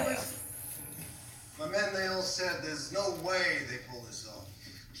sorrow. My men, they all said there's no way they pull this off.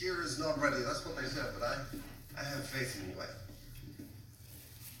 Kira's not ready. That's what they said, but I have faith in you.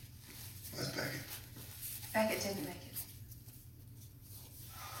 Where's Beckett? Beckett didn't make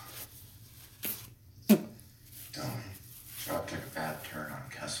it. Tell me. Job took a bad turn on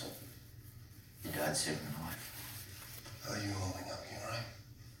Kessel. He died saving a life. How are you holding up? You all right?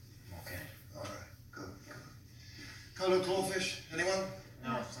 Okay. All right. Good. Color Clawfish? Anyone? No.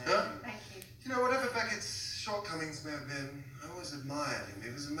 Huh? Thank you. You know, whatever Beckett's shortcomings may have been, I always admired him. He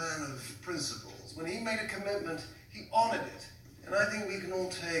was a man of principles. When he made a commitment, he honored it. And I think we can all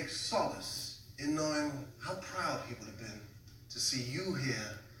take solace in knowing how proud he would have been to see you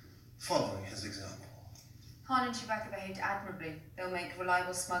here following his example. Han and Chewbacca behaved admirably. They'll make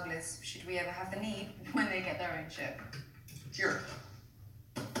reliable smugglers, should we ever have the need, when they get their own ship. Kira,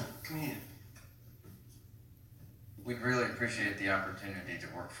 come here. We'd really appreciate the opportunity to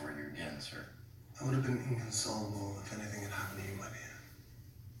work for you again, sir. I would have been inconsolable if anything had happened to you, my dear.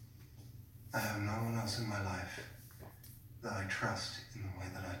 I have no one else in my life that I trust in the way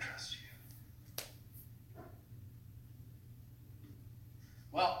that I trust you.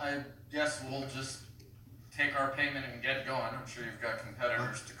 Well, I guess we'll just take our payment and get going. I'm sure you've got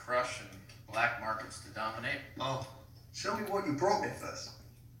competitors to crush and black markets to dominate. Oh, show me what you brought me first.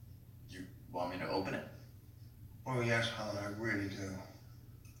 You want me to open it? Oh, yes, hon, I really do.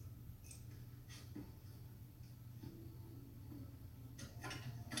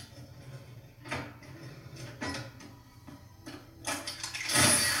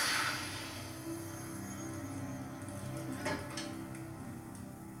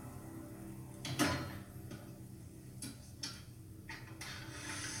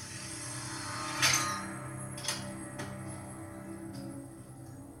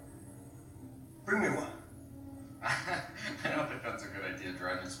 Bring me one. I don't think that's a good idea,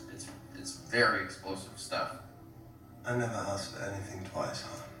 Dren. It's very explosive stuff. I never asked for anything twice,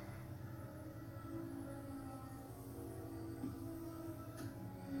 hon.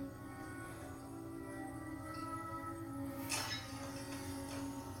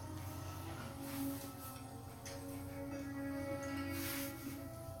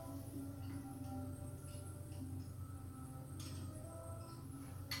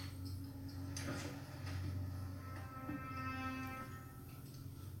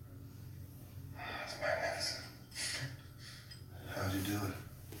 That's magnificent. How'd you do it?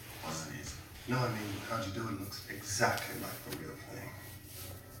 Wasn't easy. No, I mean, how'd you do it? It looks exactly like the real thing.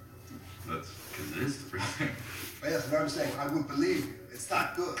 That's because it is the real thing. Yes, and I'm saying I would believe you. It's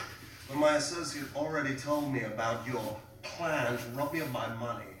that good. When my associate already told me about your plan to rob me of my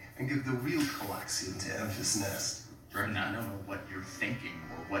money and give the real coaxium to Emphas Nest. Dren, I don't know what you're thinking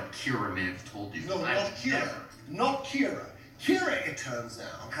or what Kira may have told you. No, not Kira. Not Kira. Kira, it turns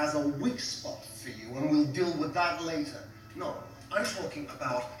out, has a weak spot for you, and we'll deal with that later. No, I'm talking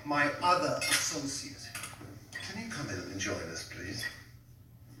about my other associate. Can you come in and join us, please?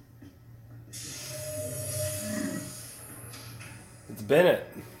 It's Bennett.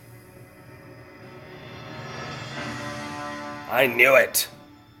 I knew it.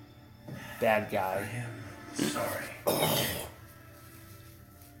 Bad guy. Sorry.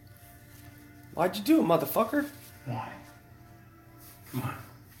 Why'd you do it, motherfucker? Why? Come on,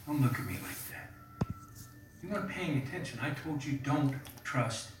 don't look at me like that. You weren't paying attention. I told you don't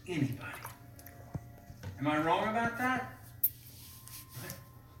trust anybody. Am I wrong about that?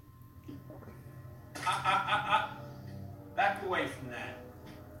 Back away from that.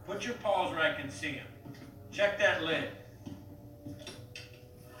 Put your paws where I can see them. Check that lid.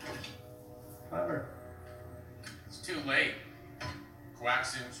 Clever. It's too late.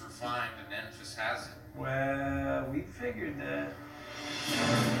 Coaxium's refined and Enfys has it. Well, we figured that.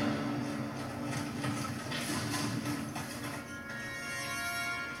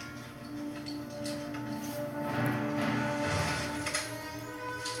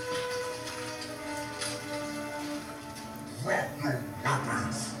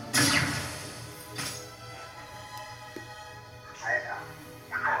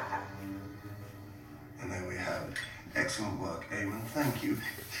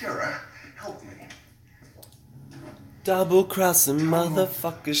 Kira, help me. Double crossing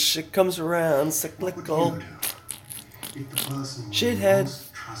motherfucker, shit comes around cyclical. If the person you Shithead.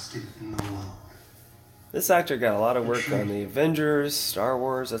 most trusted in the world. This actor got a lot of work on the Avengers, Star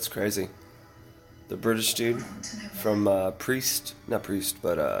Wars. That's crazy. The British dude from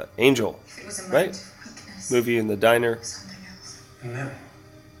Angel, right? Movie in the diner. And then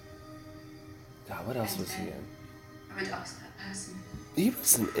God, what else was he in? I would ask that person. He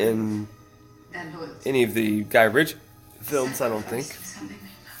wasn't in Their loyalty. any of the Guy Ritchie films, I don't think. Something they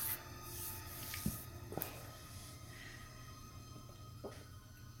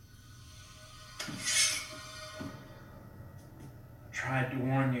Tried to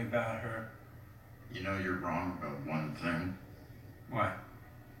warn you about her. You know you're wrong about one thing. What?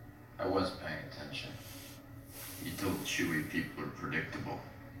 I was paying attention. You told Chewie people are predictable.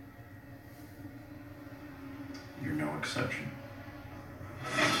 You're no exception.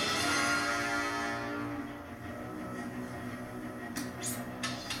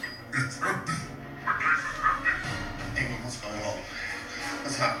 Amy, what's going on?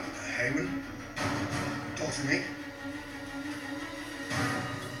 What's happening? Heyman? Talk to me.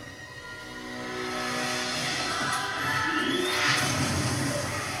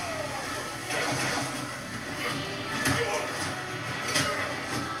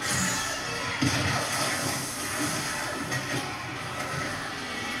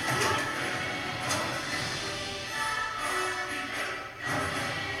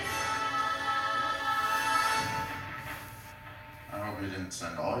 I hope you didn't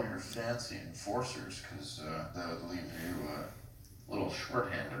send all your fancy enforcers, because that would leave you a little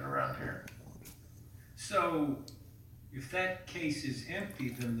short-handed around here. So, if that case is empty,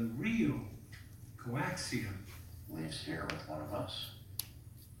 then the real coaxium Leaves here with one of us.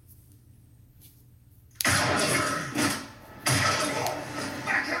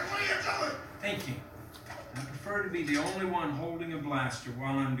 thinking. I prefer to be the only one holding a blaster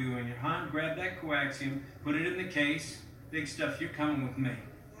while I'm doing it. Han, grab that coaxium, put it in the case. Big stuff, you're coming with me.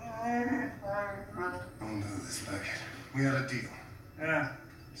 Don't do this, Beckett. We had a deal.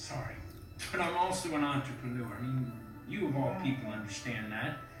 Sorry. But I'm also an entrepreneur. I mean, you of all people understand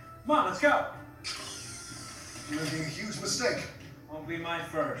that. Come on, let's go. You're making a huge mistake. Won't be my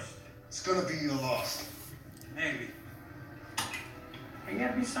first. It's gonna be your last. Maybe. You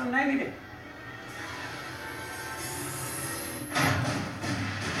gotta be so negative.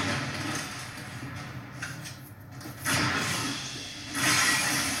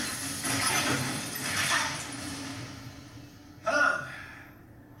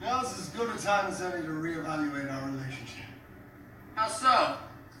 Now's as good a time as any to reevaluate our relationship. How so?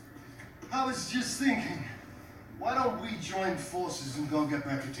 I was just thinking, why don't we join forces and go get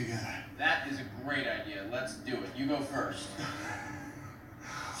Beckett together? That is a great idea. Let's do it. You go first.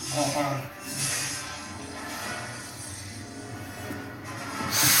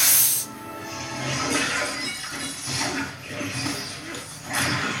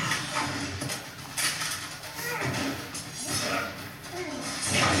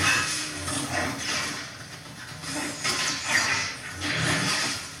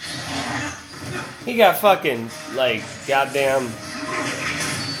 He got fucking, like, goddamn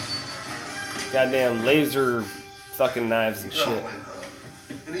laser fucking knives and shit.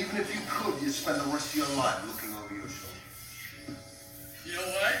 And even if you could, you'd spend the rest of your life looking over your shoulder. You know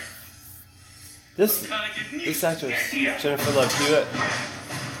what? This actress, Jennifer Love Hewitt.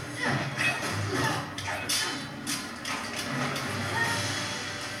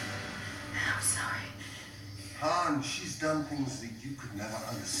 I'm sorry. Han, she's done things that you could never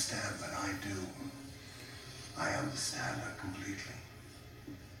understand, but I do. I understand her completely.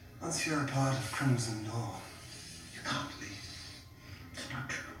 Once you're a part of Crimson Dawn, you can't leave. It's not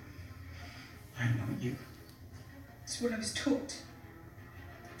true. I know you. It's what I was taught.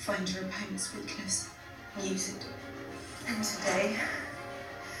 Find your opponent's weakness, use it. And today,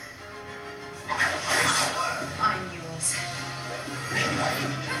 I'm yours.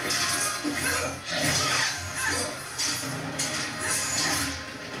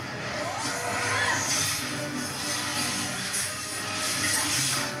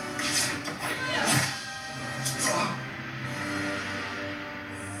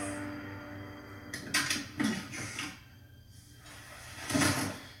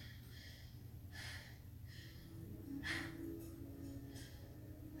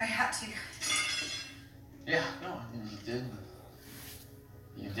 I had to. Yeah, no, I mean, you did.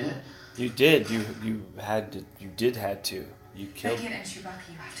 You did. You did. You had to. You did had to. You killed. Beckett and Chewbacca,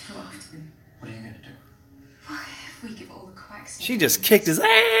 you have to go after them. What are you gonna do? If we give all the quacks. She just kicked his ass.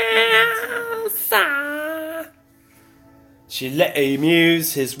 She let him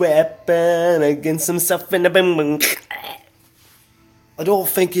use his weapon against himself in the boom boom. I don't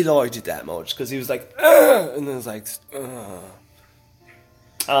think he liked it that much because he was like, ugh, and then it was like, ugh.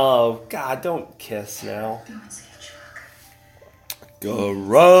 Oh, God, don't kiss now.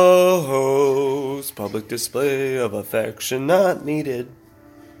 Gross. Public display of affection not needed.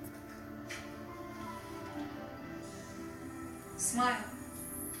 Smile.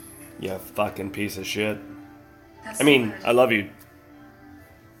 You fucking piece of shit. That's I mean, the word. I love you.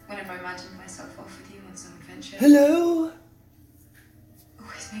 Whenever I imagine myself off with you on some adventure. Hello.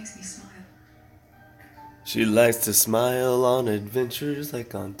 Always makes me smile. She likes to smile on adventures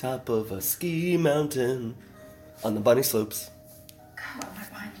like on top of a ski mountain on the bunny slopes. God, I'm right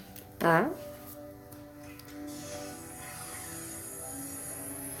behind you. Huh?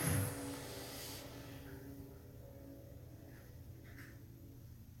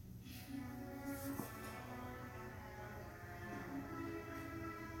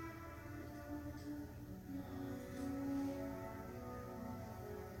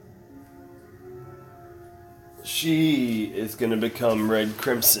 She is gonna become Red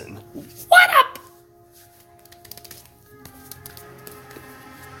Crimson. What up?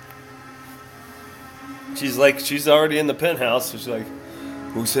 She's already in the penthouse, so she's like,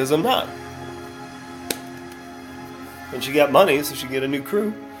 who says I'm not? And she got money, so she can get a new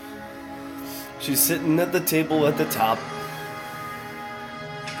crew. She's sitting at the table at the top.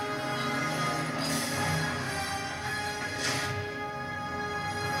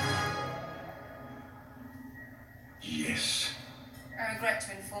 Yes. I regret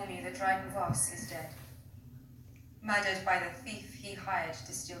to inform you that Dryden Voss is dead. Murdered by the thief he hired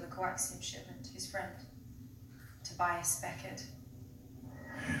to steal the coaxium shipment, his friend, Tobias Beckett.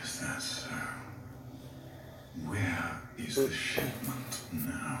 Is that so? Where is the shipment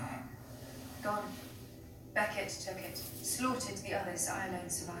now? Gone. Beckett took it, slaughtered the others. I alone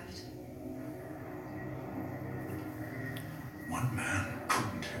survived. One man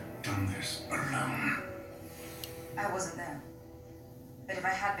couldn't have done this alone. I wasn't there. But if I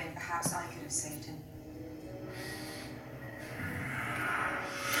had been, perhaps I could have saved him.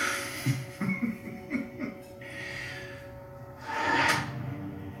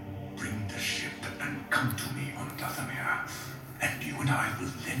 Bring the ship and come to me on Dathomir, and you and I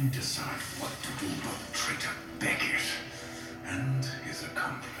will then decide what to do about traitor Beckett and his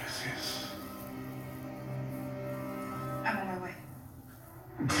accomplices. I'm on my way.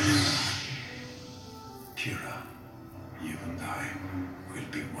 Kira, you and I will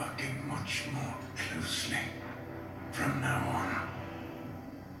be working much more closely from now on.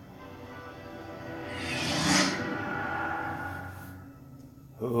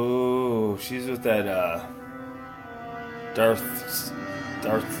 Oh, she's with that, Darth,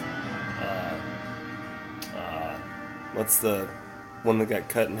 what's the one that got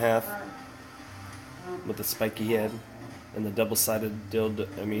cut in half? With the spiky head and the double-sided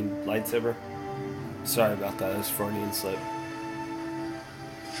lightsaber? Sorry about that, it was Freudian slip.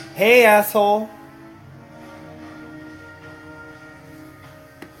 Hey, asshole!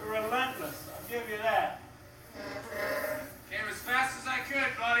 You're relentless, I'll give you that. Came as fast as I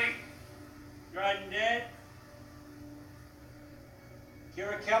could, buddy. Dryden dead?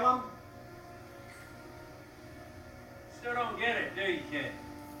 Kira kill him? Still don't get it, do you, kid?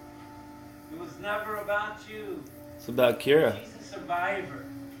 It was never about you. It's about Kira. She's a survivor.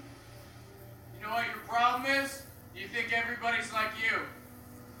 You know what your problem is? You think everybody's like you.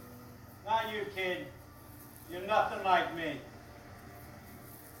 Not you, kid. You're nothing like me.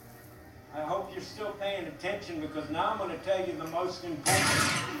 I hope you're still paying attention because now I'm going to tell you the most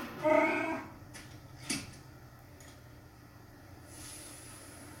important.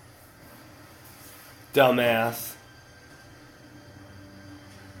 Dumbass.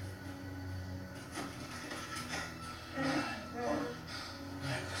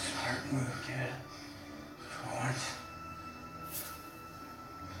 Smart move, kid. For once.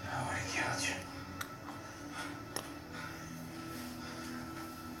 Nobody killed you.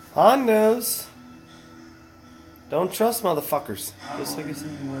 Han knows. Don't trust motherfuckers. Just like I said.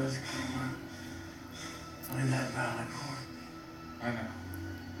 Find that valid cord. I know.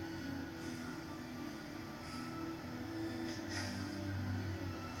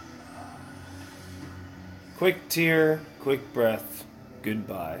 Quick tear, quick breath,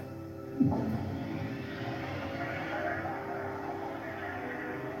 goodbye.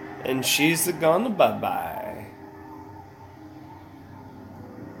 And she's gone bye-bye.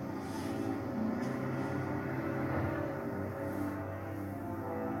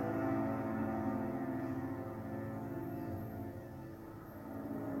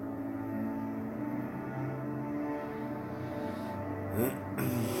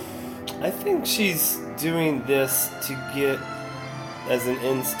 I think she's doing this to get as an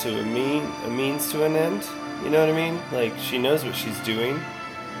ends to a means to an end. You know what I mean? Like, she knows what she's doing.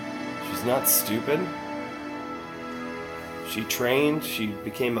 She's not stupid. She trained. She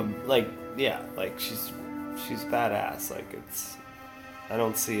became a she's badass. Like, it's, I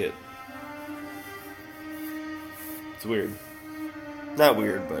don't see it. It's weird. Not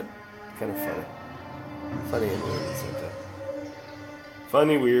weird, but kind of funny. Funny and weird at the same time.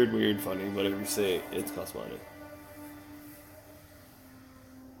 Funny, weird, funny. Whatever you say, it's cost money.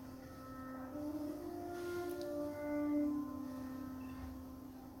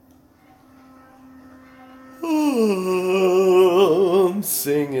 I'm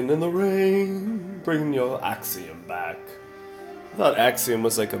singing in the rain, bringing your Axiom back. I thought Axiom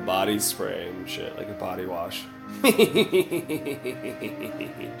was like a body spray and shit, like a body wash.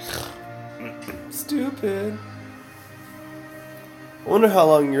 Stupid. I wonder how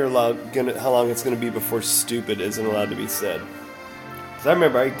long how long it's gonna be before stupid isn't allowed to be said. Cause I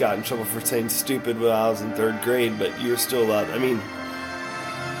remember I got in trouble for saying stupid when I was in 3rd grade, but you were still allowed. I mean,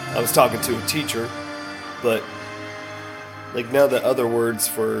 I was talking to a teacher, but like now the other words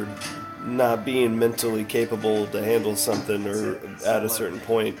for not being mentally capable to handle something or at a certain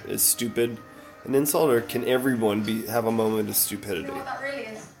point is stupid. An insult, or can everyone have a moment of stupidity? You know what that really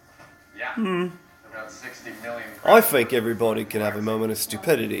is? Yeah. About 60 million. I think everybody can have a moment of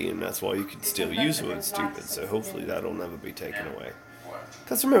stupidity, and that's why you can still use the word stupid, so hopefully that'll never be taken away.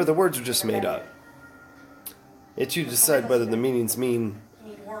 Because remember, the words are just made up. It's you decide whether the meanings mean You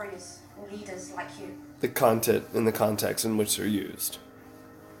need warriors or leaders like you. the content and the context in which they're used.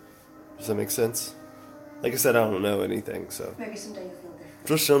 Does that make sense? Like I said, I don't know anything, so. Maybe someday you'll feel different.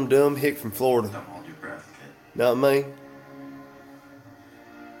 Just some dumb hick from Florida. Don't hold your breath, kid. Not me.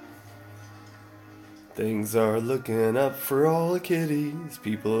 Things are looking up for all the kiddies.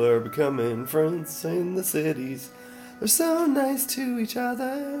 People are becoming friends in the cities. They're so nice to each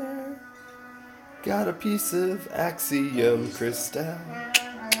other. Got a piece of Axiom crystal.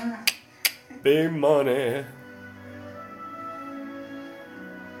 Big money.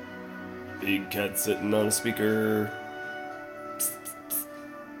 Big cat sitting on a speaker. Psst, psst, psst.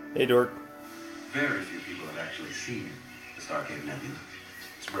 Hey, dork. Very few people have actually seen the Starcade Nebula.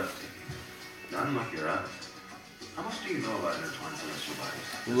 It's breathtaking. Not unlike your eyes. How much do you know about intertwined celestial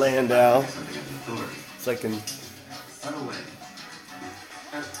bodies? Landau. Something of an authority. It's like in... By the way,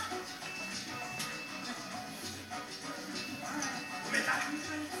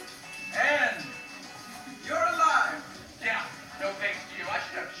 And you're alive. Yeah, no thanks to you. I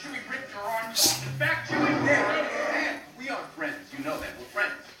should have Chewie ripped your arms off. In fact, Chewie, man, we are friends. You know that. We're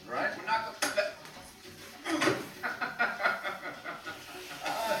friends, all right? We're not going to...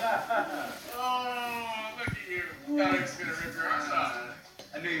 Oh, look at you. Thought I was going to rip your arms off.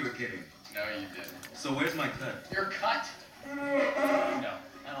 I knew you were kidding. No, you didn't. So where's my cut? Your cut? No,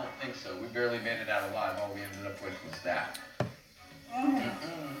 I don't think so. We barely made it out alive. All we ended up with was that.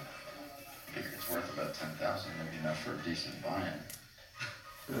 figure it's worth about 10,000, maybe enough for a decent buy-in.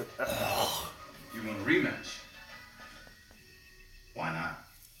 You want a rematch? Why not?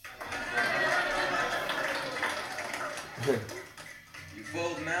 You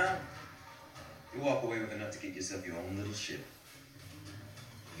fold now, you walk away with enough to get yourself your own little ship.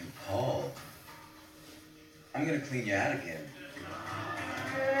 You call. I'm gonna clean you out again.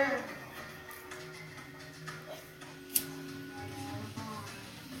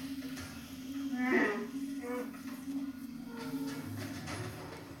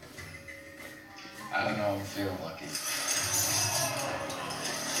 I don't know, I'm feeling lucky.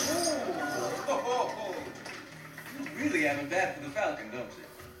 You really have a bad for the Falcon, don't you?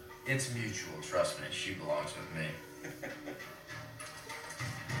 It's mutual, trust me. She belongs with me.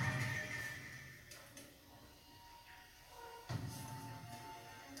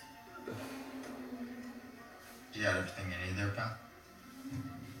 You got everything you need there, pal?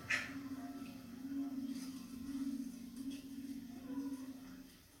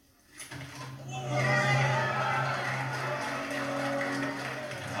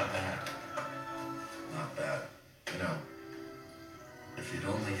 Not bad. Not bad. You know, if you'd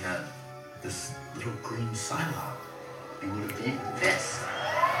only had this little green silo, you would have eaten this.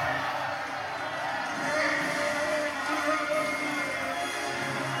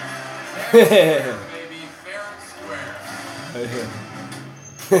 Baby, fair and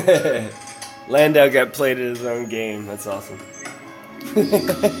square. Landau got played at his own game. That's awesome.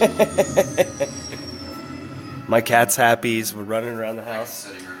 My cat's happy. He's running around the house.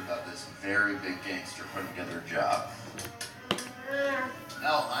 Said he heard about this very big gangster putting together a job.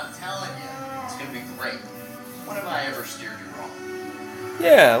 No, I'm telling you, it's gonna be great. When have I ever steered you wrong?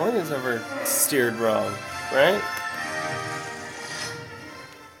 Yeah, when is ever steered wrong, right?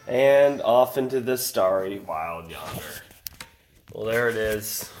 And off into the starry wild yonder. Well, there it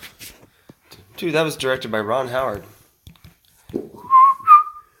is. Dude, that was directed by Ron Howard.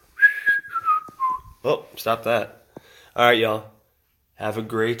 Oh, stop that. All right, y'all. Have a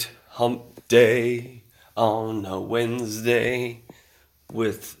great hump day on a Wednesday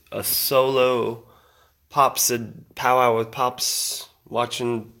with a solo Pops and Pow-wow with Pops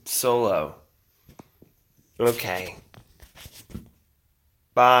watching Solo. Okay.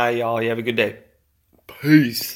 Bye, y'all. You have a good day. Peace.